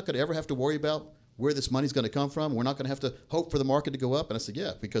 that we're not going to ever have to worry about where this money's going to come from? We're not going to have to hope for the market to go up? And I said,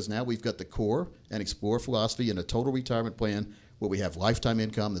 yeah, because now we've got the core and explore philosophy and a total retirement plan where we have lifetime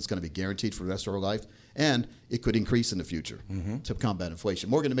income that's going to be guaranteed for the rest of our life, and it could increase in the future to combat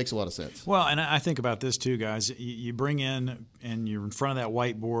inflation. Morgan, it makes a lot of sense. Well, and I think about this too, guys. You bring in and you're in front of that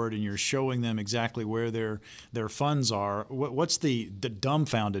whiteboard and you're showing them exactly where their funds are. What's the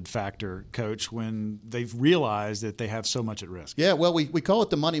dumbfounded factor, Coach, when they've realized that they have so much at risk? Yeah, well, we call it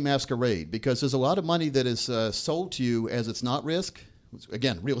the money masquerade, because there's a lot of money that is sold to you as it's not risk.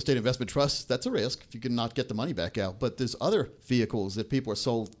 Again, real estate investment trusts, that's a risk if you can not get the money back out. But there's other vehicles that people are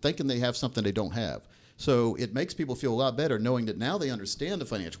sold thinking they have something they don't have. So it makes people feel a lot better knowing that now they understand the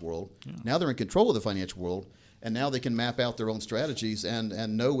financial world, now they're in control of the financial world, and now they can map out their own strategies and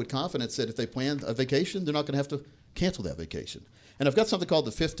know with confidence that if they plan a vacation, they're not going to have to cancel that vacation. And I've got something called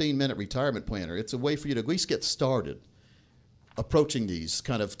the 15-minute retirement planner. It's a way for you to at least get started. approaching these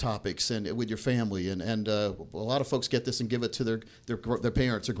kind of topics and with your family, and a lot of folks get this and give it to their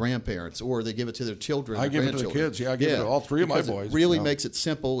parents or grandparents, or they give it to their children. I give it to the kids. Yeah, I give it to all three of my boys. It really makes it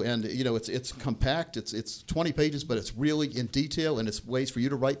simple, and it's compact. It's 20 pages, but it's really in detail, and it's ways for you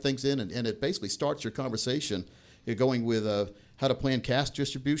to write things in, and it basically starts your conversation. You're going with how to plan cash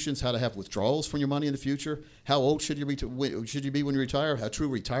distributions, how to have withdrawals from your money in the future, how old should you be when you retire, a true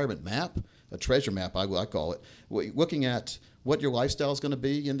retirement map, a treasure map, I call it, looking at what your lifestyle is going to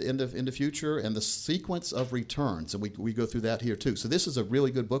be in the future, and the sequence of returns. And we go through that here, too. So this is a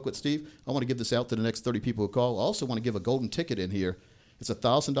really good booklet, Steve. I want to give this out to the next 30 people who call. I also want to give a golden ticket in here. It's a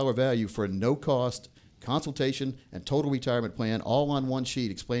 $1,000 value for a no-cost consultation and total retirement plan, all on one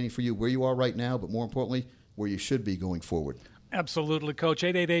sheet, explaining for you where you are right now, but more importantly, where you should be going forward. Absolutely, Coach.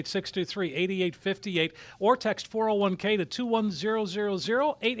 888-623-8858 or text 401k to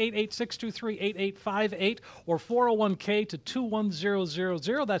 21000, 888-623-8858 or 401k to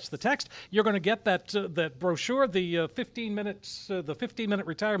 21000. That's the text. You're going to get that brochure, the 15-minute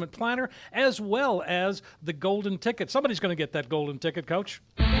retirement planner, as well as the golden ticket. Somebody's going to get that golden ticket, Coach.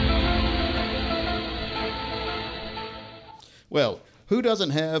 Well, who doesn't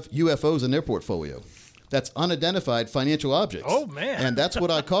have UFOs in their portfolio? That's unidentified financial objects. Oh, man. And that's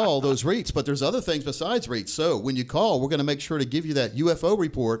what I call those REITs. But there's other things besides REITs. So when you call, we're going to make sure to give you that UFO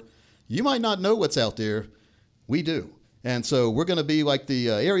report. You might not know what's out there. We do. And so we're going to be like the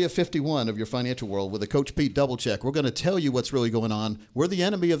Area 51 of your financial world with a Coach Pete double check. We're going to tell you what's really going on. We're the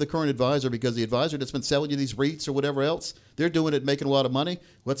enemy of the current advisor, because the advisor that's been selling you these REITs or whatever else, they're doing it, making a lot of money.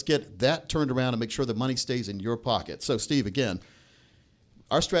 Let's get that turned around and make sure the money stays in your pocket. So, Steve, again,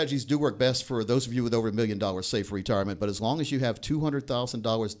 our strategies do work best for those of you with over $1 million saved for retirement, but as long as you have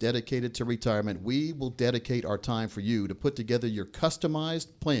 $200,000 dedicated to retirement, we will dedicate our time for you to put together your customized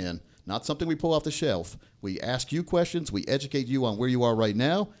plan, not something we pull off the shelf. We ask you questions, we educate you on where you are right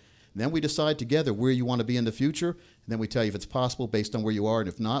now, and then we decide together where you want to be in the future, and then we tell you if it's possible based on where you are, and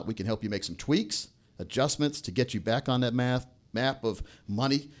if not, we can help you make some tweaks, adjustments to get you back on that map of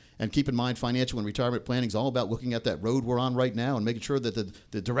money. And keep in mind, financial and retirement planning is all about looking at that road we're on right now and making sure that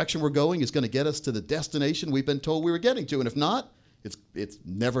the direction we're going is going to get us to the destination we've been told we were getting to. And if not, it's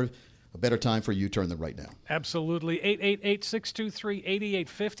never a better time for a U-turn than right now. Absolutely.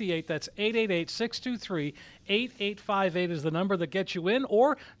 888-623-8858. That's 888-623-8858 is the number that gets you in.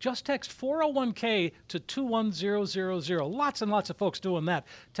 Or just text 401k to 21000. Lots and lots of folks doing that.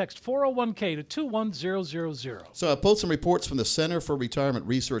 Text 401k to 21000. So I pulled some reports from the Center for Retirement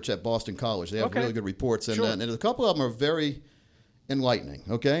Research at Boston College. They have really good reports. And, and a couple of them are very enlightening,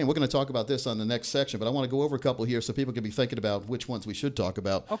 okay? And we're going to talk about this on the next section, but I want to go over a couple here so people can be thinking about which ones we should talk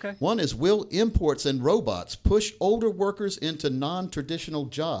about. Okay. One is, will imports and robots push older workers into non-traditional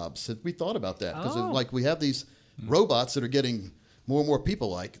jobs? Have we thought about that? Because like we have these robots that are getting more and more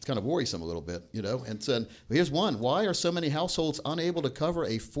people-like. It's kind of worrisome a little bit, you know? And so here's one. Why are so many households unable to cover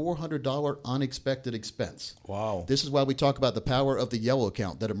a $400 unexpected expense? Wow. This is why we talk about the power of the yellow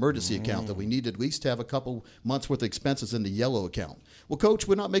account, that emergency account, that we need to at least have a couple months' worth of expenses in the yellow account. Well, Coach,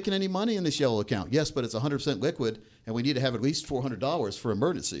 we're not making any money in this yellow account. Yes, but it's 100% liquid, and we need to have at least $400 for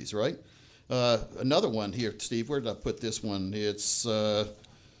emergencies, right? Another one here, Steve. Where did I put this one? It's here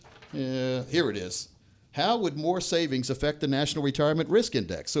it is. How would more savings affect the National Retirement Risk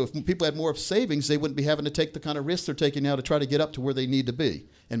Index? So if people had more savings, they wouldn't be having to take the kind of risks they're taking now to try to get up to where they need to be.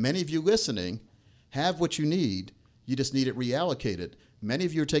 And many of you listening have what you need. You just need it reallocated. Many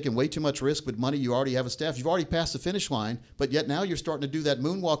of you are taking way too much risk with money you already have a staff. You've already passed the finish line, but yet now you're starting to do that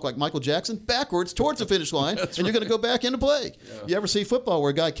moonwalk like Michael Jackson backwards towards the finish line, and you're going to go back into play. Yeah. You ever see football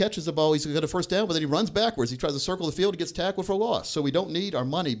where a guy catches the ball, he's got a first down, but then he runs backwards. He tries to circle the field, he gets tackled for a loss. So we don't need our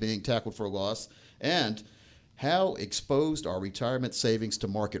money being tackled for a loss. And how exposed are retirement savings to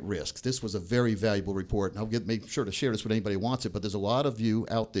market risks? This was a very valuable report, and I'll make sure to share this with anybody who wants it, but there's a lot of you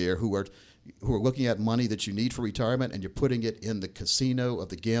out there who are looking at money that you need for retirement, and you're putting it in the casino of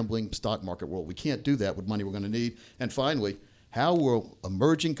the gambling stock market world. We can't do that with money we're going to need. And finally, how will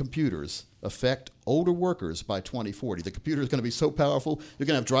emerging computers affect older workers by 2040? The computer is going to be so powerful, you're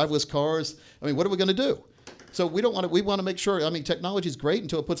going to have driverless cars. I mean, what are we going to do? So we want to make sure, I mean, technology is great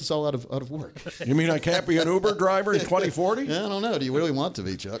until it puts us all out of work. You mean I can't be an Uber driver in 2040? I don't know. Do you really want to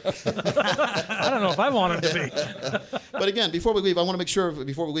be, Chuck? I don't know if I wanted to be. But again, before we leave, I want to make sure,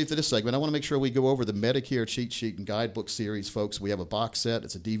 before we leave to this segment, I want to make sure we go over the Medicare cheat sheet and guidebook series, folks. We have a box set.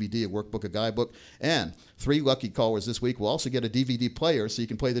 It's a DVD, a workbook, a guidebook, and 3 lucky callers this week will also get a DVD player so you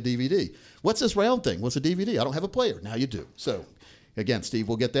can play the DVD. What's this round thing? What's a DVD? I don't have a player. Now you do. So Again, Steve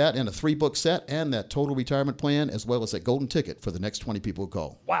will get that and a 3-book set and that total retirement plan, as well as that golden ticket for the next 20 people who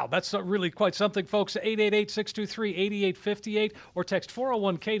call. Wow, that's really quite something, folks. 888-623-8858 or text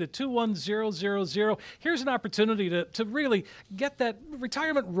 401k to 21000. Here's an opportunity to really get that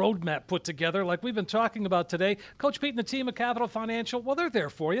retirement roadmap put together like we've been talking about today. Coach Pete and the team at Capital Financial, well, they're there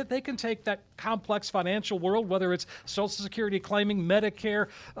for you. They can take that complex financial world, whether it's Social Security claiming, Medicare,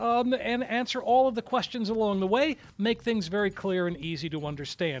 and answer all of the questions along the way, make things very clear and easy to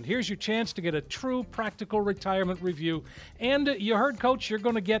understand. Here's your chance to get a true practical retirement review. And you heard, Coach, you're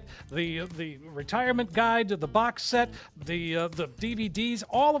going to get the retirement guide, the box set, the DVDs,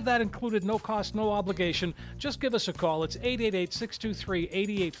 all of that included, no cost, no obligation. Just give us a call. It's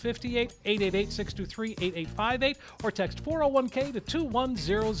 888-623-8858, 888-623-8858, or text 401k to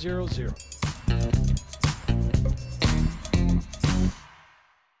 21000.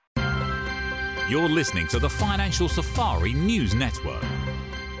 You're listening to the Financial Safari News Network.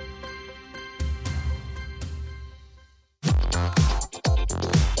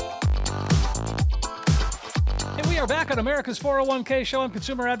 We are back on America's 401k show. I'm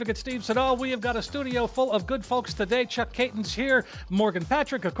consumer advocate Steve Siddall. We have got a studio full of good folks today. Chuck Caton's here, Morgan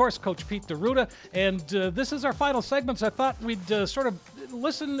Patrick, of course, Coach Pete D'Arruda. And this is our final segment, so I thought we'd sort of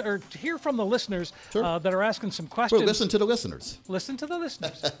listen or hear from the listeners that are asking some questions. Well, listen to the listeners. Listen to the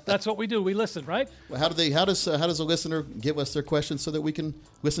listeners. That's what we do. We listen, right? Well, how does a listener give us their questions so that we can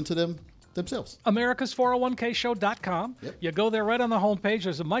listen to them themselves? Americas401kshow.com. Yep. You go there right on the homepage.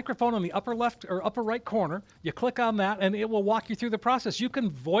 There's a microphone on the upper left or upper right corner. You click on that, and it will walk you through the process. You can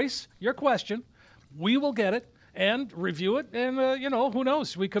voice your question. We will get it and review it. And, who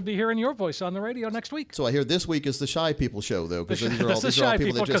knows? We could be hearing your voice on the radio next week. So I hear this week is the Shy People show, though, because these are all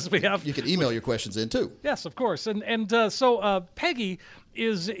people that you can email your questions in, too. Yes, of course. So Peggy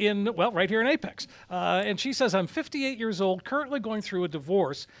is right here in Apex. And she says, I'm 58 years old, currently going through a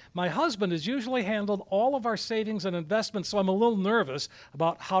divorce. My husband has usually handled all of our savings and investments, so I'm a little nervous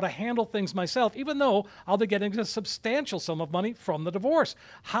about how to handle things myself, even though I'll be getting a substantial sum of money from the divorce.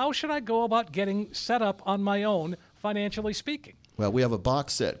 How should I go about getting set up on my own, financially speaking? Well, we have a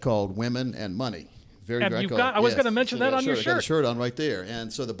box set called Women and Money. I was going to mention that on your shirt. Got a shirt on right there.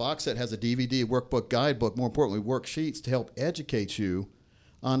 And so the box set has a DVD, workbook, guidebook, more importantly, worksheets to help educate you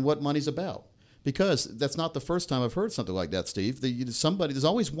on what money's about. Because that's not the first time I've heard something like that, Steve. There's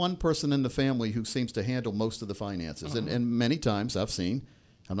always one person in the family who seems to handle most of the finances. And many times I've seen,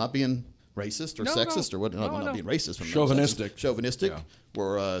 I'm not being racist or sexist or what, I'm not being racist. Chauvinistic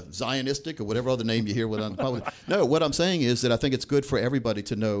or Zionistic or whatever other name you hear. No, what I'm saying is that I think it's good for everybody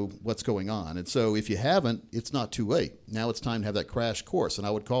to know what's going on. And so if you haven't, it's not too late. Now it's time to have that crash course. And I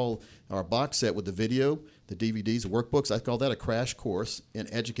would call our box set with the video, the DVDs, the workbooks, I call that a crash course in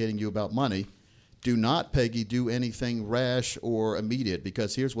educating you about money. Do not, Peggy, do anything rash or immediate,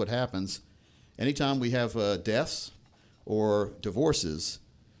 because here's what happens. Anytime we have deaths or divorces,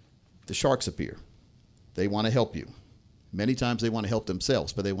 the sharks appear. They want to help you. Many times they want to help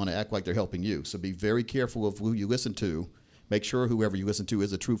themselves, but they want to act like they're helping you. So be very careful of who you listen to. Make sure whoever you listen to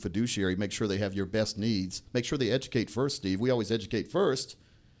is a true fiduciary. Make sure they have your best needs. Make sure they educate first, Steve. We always educate first.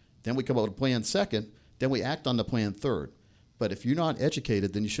 Then we come up with a plan second. Then we act on the plan third. But if you're not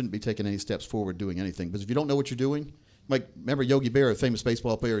educated, then you shouldn't be taking any steps forward doing anything. Because if you don't know what you're doing, like, remember Yogi Berra, a famous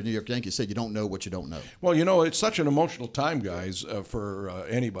baseball player in New York Yankees, said you don't know what you don't know. Well, it's such an emotional time, guys, for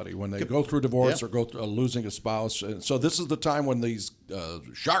anybody when they go through divorce or go through losing a spouse. And so this is the time when these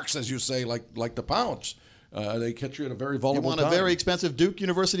sharks, as you say, like to pounce. They catch you at a very vulnerable time. You want a very expensive Duke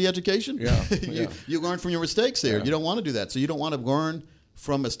University education? Yeah. You learn from your mistakes there. Yeah. You don't want to do that. So you don't want to learn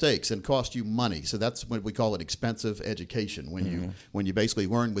from mistakes and cost you money. So that's what we call it, expensive education. When you basically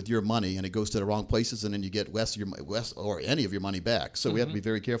learn with your money and it goes to the wrong places, and then you get less or any of your money back. So we have to be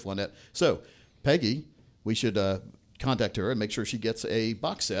very careful on that. So Peggy, we should contact her and make sure she gets a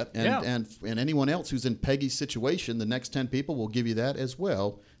box set. And anyone else who's in Peggy's situation, the next 10 people will give you that as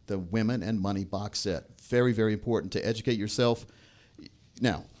well, the Women and Money box set. Very, very important to educate yourself.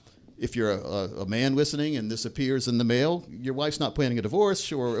 Now, if you're a man listening and this appears in the mail, your wife's not planning a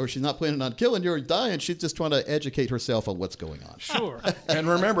divorce or she's not planning on killing you or dying. She's just trying to educate herself on what's going on. Sure. And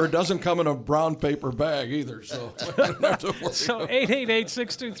remember, it doesn't come in a brown paper bag either. So don't have to worry. So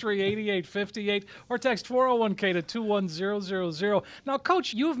 888-623-8858 or text 401k to 21000. Now,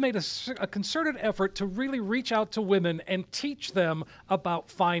 Coach, you've made a concerted effort to really reach out to women and teach them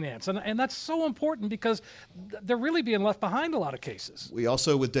about finance. And that's so important because they're really being left behind in a lot of cases. We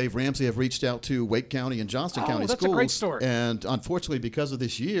also, with Dave Ramsey Ramsey have reached out to Wake County and Johnston County that's schools. a great story. And unfortunately, because of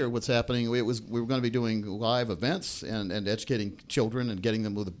this year, what's happening, we were going to be doing live events and educating children and getting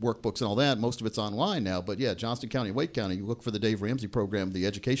them with workbooks and all that. Most of it's online now. But yeah, Johnston County and Wake County, you look for the Dave Ramsey program, the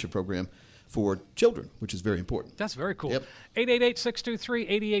education program for children, which is very important. That's very cool. Yep.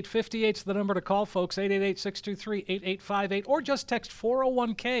 888-623-8858 is the number to call, folks. 888-623-8858. Or just text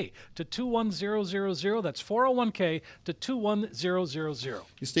 401K to 21000. That's 401K to 21000.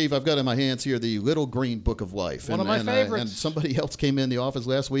 Steve, I've got in my hands here the Little Green Book of Life. One of my favorites. And somebody else came in the office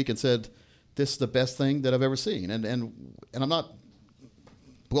last week and said, this is the best thing that I've ever seen. And I'm not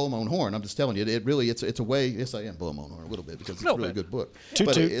blowing my own horn. I'm just telling you, it really it's a way. Yes, I am blowing my own horn a little bit because it's a really good book.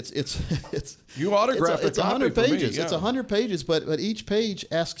 But it's you autograph it's 100 pages. Yeah. It's 100 pages, but each page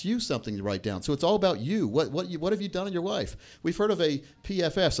asks you something to write down. So it's all about you. What have you done in your life? We've heard of a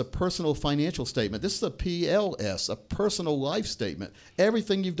PFS, a personal financial statement. This is a PLS, a personal life statement.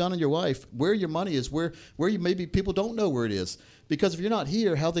 Everything you've done in your life, where your money is, where you maybe people don't know where it is. Because if you're not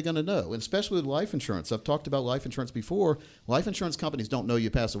here, how are they going to know? And especially with life insurance. I've talked about life insurance before. Life insurance companies don't know you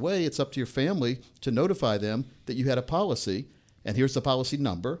pass away. It's up to your family to notify them that you had a policy, and here's the policy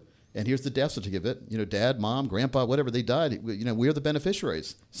number, and here's the death certificate. Dad, mom, grandpa, whatever, they died. We're the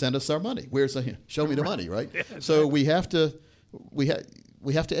beneficiaries. Send us our money. Show me the money, right? Yeah, exactly. So we have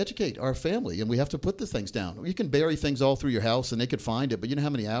to educate our family, and we have to put the things down. You can bury things all through your house, and they could find it, but you know how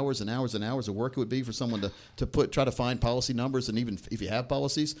many hours and hours and hours of work it would be for someone to try to find policy numbers, and even if you have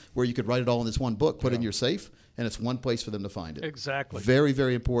policies, where you could write it all in this one book, put it in your safe, and it's one place for them to find it. Exactly. Very,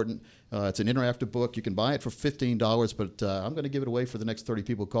 very important. It's an interactive book. You can buy it for $15, but I'm going to give it away for the next 30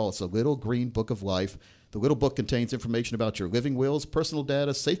 people who call. It's a Little Green Book of Life. The little book contains information about your living wills, personal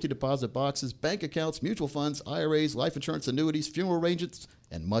data, safety deposit boxes, bank accounts, mutual funds, IRAs, life insurance, annuities, funeral arrangements,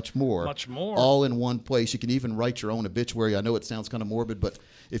 and much more. Much more. All in one place. You can even write your own obituary. I know it sounds kind of morbid, but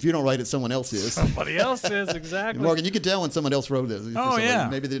if you don't write it, someone else is. Somebody else is, exactly. Morgan, you can tell when someone else wrote it. Oh, yeah.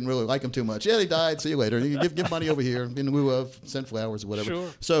 Maybe they didn't really like him too much. Yeah, they died. See you later. You can give money over here in lieu of, send flowers or whatever. Sure.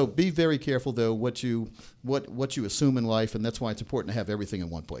 So be very careful, though, what you assume in life, and that's why it's important to have everything in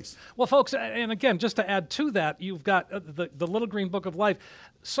one place. Well, folks, and again, just to add to that, you've got the Little Green Book of Life.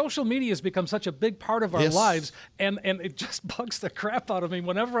 Social media has become such a big part of our lives, and it just bugs the crap out of me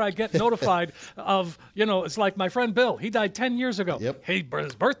whenever I get notified of, it's like my friend Bill. He died 10 years ago. Yep. His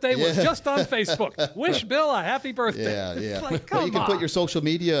birthday was just on Facebook. Wish Bill a happy birthday. Yeah. Like, well, you can put your social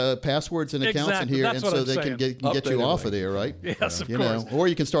media passwords and accounts in here, That's and so they saying. can get you off of there, right? Yes, of course. Or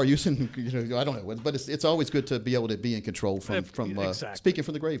you can start using, I don't know, but it's always good to be able to be in control from speaking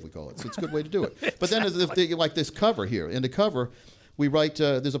from the grave, we call it. So it's a good way to do it. But then like this cover here. In the cover, we write,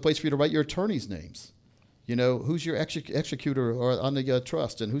 there's a place for you to write your attorney's names. Who's your executor or on the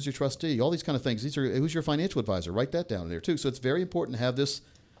trust, and who's your trustee, all these kind of things. Who's your financial advisor. Write that down in there, too. So it's very important to have this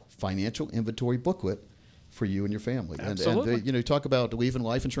financial inventory booklet for you and your family. Absolutely. And talk about leaving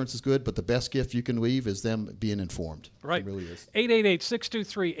life insurance is good, but the best gift you can leave is them being informed. Right. It really is.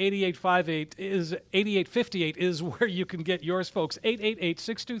 888-623-8858 is where you can get yours, folks.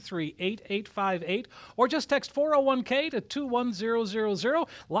 888-623-8858, or just text 401K to 21000.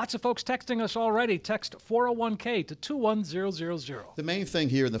 Lots of folks texting us already. Text 401K to 21000. The main thing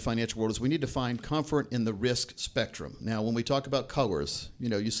here in the financial world is we need to find comfort in the risk spectrum. Now, when we talk about colors,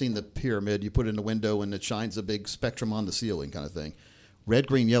 you've seen the pyramid. You put it in the window and it shines a big spectrum on the ceiling kind of thing. Red,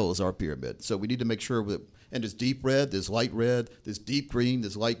 green, yellow is our pyramid. So we need to make sure that, and there's deep red, there's light red, there's deep green,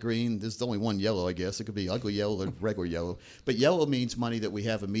 there's light green. There's only one yellow, I guess. It could be ugly yellow or regular yellow. But yellow means money that we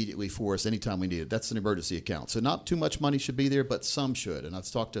have immediately for us anytime we need it. That's an emergency account. So not too much money should be there, but some should. And I've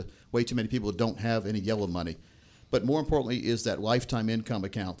talked to way too many people who don't have any yellow money. But more importantly is that lifetime income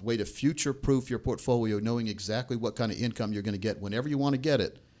account, way to future-proof your portfolio, knowing exactly what kind of income you're going to get whenever you want to get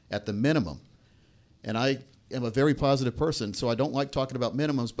it at the minimum. And I am a very positive person, so I don't like talking about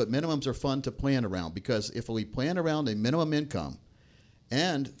minimums, but minimums are fun to plan around, because if we plan around a minimum income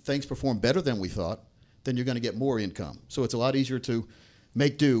and things perform better than we thought, then you're going to get more income. So it's a lot easier to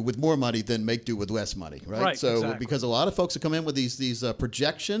make do with more money than make do with less money, right? So exactly. Because a lot of folks that come in with these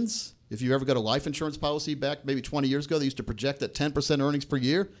projections, if you ever got a life insurance policy back maybe 20 years ago, they used to project at 10% earnings per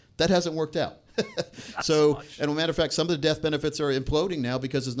year. That hasn't worked out. So, and as a matter of fact, some of the death benefits are imploding now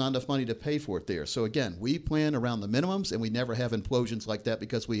because there's not enough money to pay for it there. So again, we plan around the minimums, and we never have implosions like that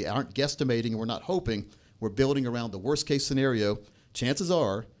because we aren't guesstimating and we're not hoping. We're building around the worst case scenario. Chances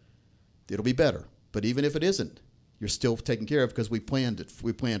are it'll be better. But even if it isn't, you're still taken care of because we planned it.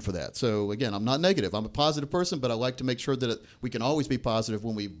 We planned for that. So again, I'm not negative. I'm a positive person, but I like to make sure that we can always be positive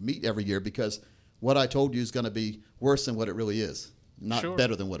when we meet every year, because what I told you is going to be worse than what it really is. not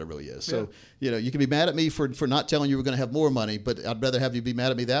better than what it really is. So, you can be mad at me for not telling you we're going to have more money, but I'd rather have you be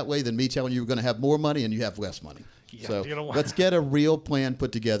mad at me that way than me telling you we're going to have more money and you have less money. Yeah, so let's get a real plan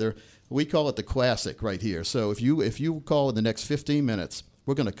put together. We call it the classic right here. So if you call in the next 15 minutes,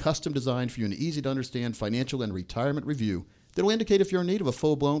 we're going to custom design for you an easy-to-understand financial and retirement review that will indicate if you're in need of a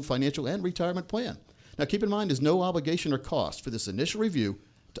full-blown financial and retirement plan. Now, keep in mind, there's no obligation or cost for this initial review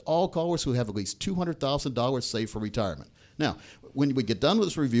to all callers who have at least $200,000 saved for retirement. Now, when we get done with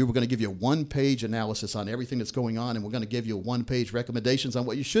this review, we're going to give you a one-page analysis on everything that's going on, and we're going to give you one-page recommendations on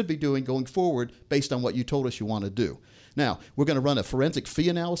what you should be doing going forward based on what you told us you want to do. Now, we're going to run a forensic fee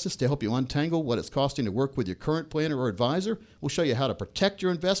analysis to help you untangle what it's costing to work with your current planner or advisor. We'll show you how to protect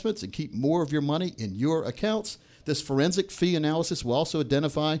your investments and keep more of your money in your accounts. This forensic fee analysis will also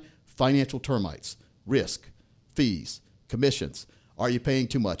identify financial termites, risk, fees, commissions. Are you paying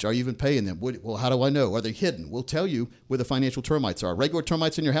too much? Are you even paying them? Well, how do I know? Are they hidden? We'll tell you where the financial termites are. Regular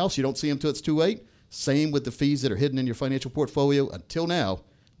termites in your house, you don't see them until it's too late. Same with the fees that are hidden in your financial portfolio. Until now,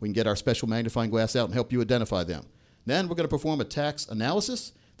 we can get our special magnifying glass out and help you identify them. Then we're going to perform a tax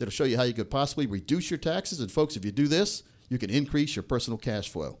analysis that will show you how you could possibly reduce your taxes. And folks, if you do this, you can increase your personal cash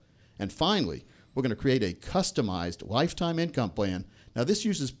flow. And finally, we're going to create a customized lifetime income plan. Now, this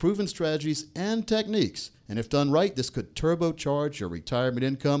uses proven strategies and techniques. And if done right, this could turbocharge your retirement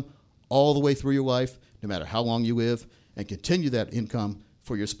income all the way through your life, no matter how long you live, and continue that income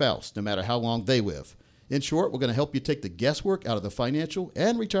for your spouse, no matter how long they live. In short, we're going to help you take the guesswork out of the financial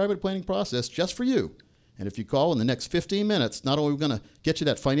and retirement planning process just for you. And if you call in the next 15 minutes, not only are we going to get you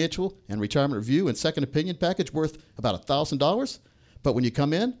that financial and retirement review and second opinion package worth about $1,000, but when you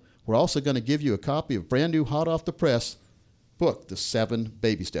come in, we're also going to give you a copy of brand new, hot off the press book, The 7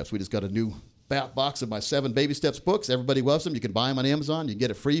 Baby Steps. We just got a new box of my 7 Baby Steps books. Everybody loves them. You can buy them on Amazon. You can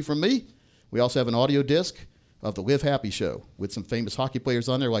get it free from me. We also have an audio disc of The Live Happy Show with some famous hockey players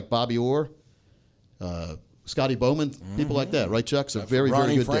on there like Bobby Orr, Scotty Bowman, people like that, right, Chuck? So very,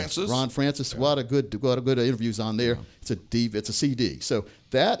 very good disc. Ron Francis, a lot of good interviews on there. It's a CD. So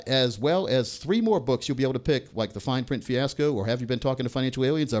that, as well as 3 more books you'll be able to pick, like The Fine Print Fiasco or Have You Been Talking to Financial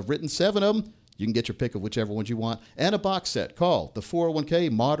Aliens? I've written 7 of them. You can get your pick of whichever ones you want. And a box set called The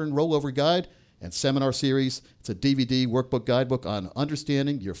 401k Modern Rollover Guide and Seminar Series. It's a DVD workbook guidebook on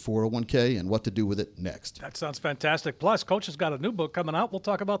understanding your 401k and what to do with it next. That sounds fantastic. Plus, Coach has got a new book coming out. We'll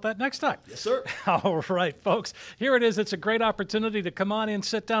talk about that next time. Yes, sir. All right, folks. Here it is. It's a great opportunity to come on in,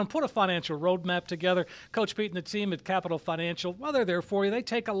 sit down, put a financial roadmap together. Coach Pete and the team at Capital Financial, well, they're there for you. They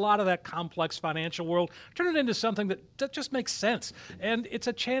take a lot of that complex financial world, turn it into something that just makes sense. And it's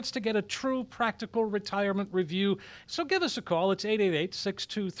a chance to get a true practical retirement review. So give us a call. It's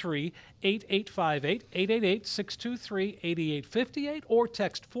 888-623-8858, 888-623-8858, or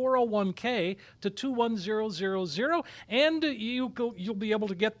text 401k to 21000, and you'll be able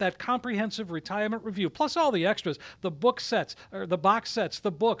to get that comprehensive retirement review, plus all the extras, the book sets, or the box sets,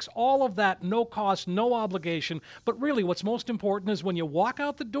 the books, all of that, no cost, no obligation. But really, what's most important is when you walk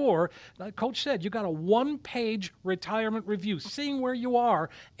out the door, like Coach said, you got a one-page retirement review, seeing where you are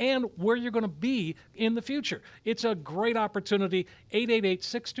and where you're going to be in the future. It's a great opportunity.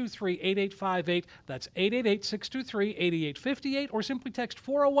 888-623-8858. That's 888-623-8858, or simply text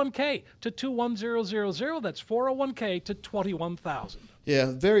 401k to 21000. That's 401k to 21,000.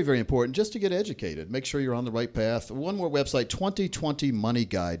 Yeah, very, very important just to get educated. Make sure you're on the right path. One more website,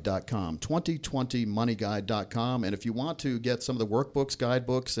 2020moneyguide.com, 2020moneyguide.com. And if you want to get some of the workbooks,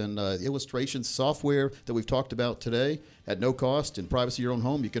 guidebooks, and illustrations, software that we've talked about today at no cost in privacy of your own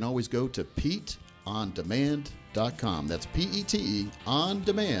home, you can always go to PeteOnDemand.com. That's P-E-T-E,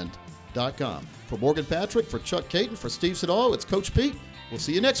 ondemand.com. For Morgan Patrick, for Chuck Caton, for Steve Siddall, it's Coach Pete. We'll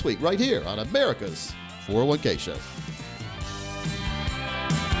see you next week right here on America's 401k Show.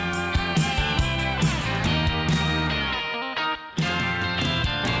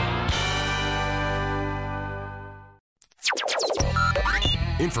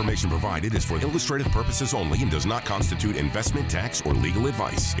 Information provided is for illustrative purposes only and does not constitute investment, tax, or legal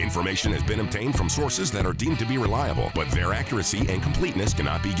advice. Information has been obtained from sources that are deemed to be reliable, but their accuracy and completeness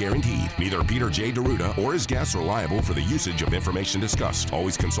cannot be guaranteed. Neither Peter J. Deruta or his guests are liable for the usage of information discussed.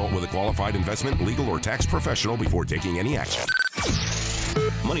 Always consult with a qualified investment, legal, or tax professional before taking any action.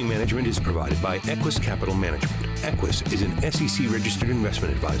 Money management is provided by Equus Capital Management. Equus is an SEC-registered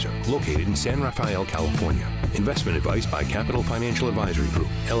investment advisor located in San Rafael, California. Investment advice by Capital Financial Advisory Group,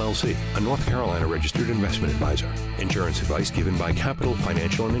 LLC, a North Carolina-registered investment advisor. Insurance advice given by Capital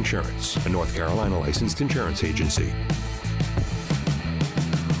Financial and Insurance, a North Carolina-licensed insurance agency.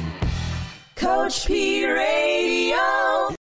 Coach P Radio.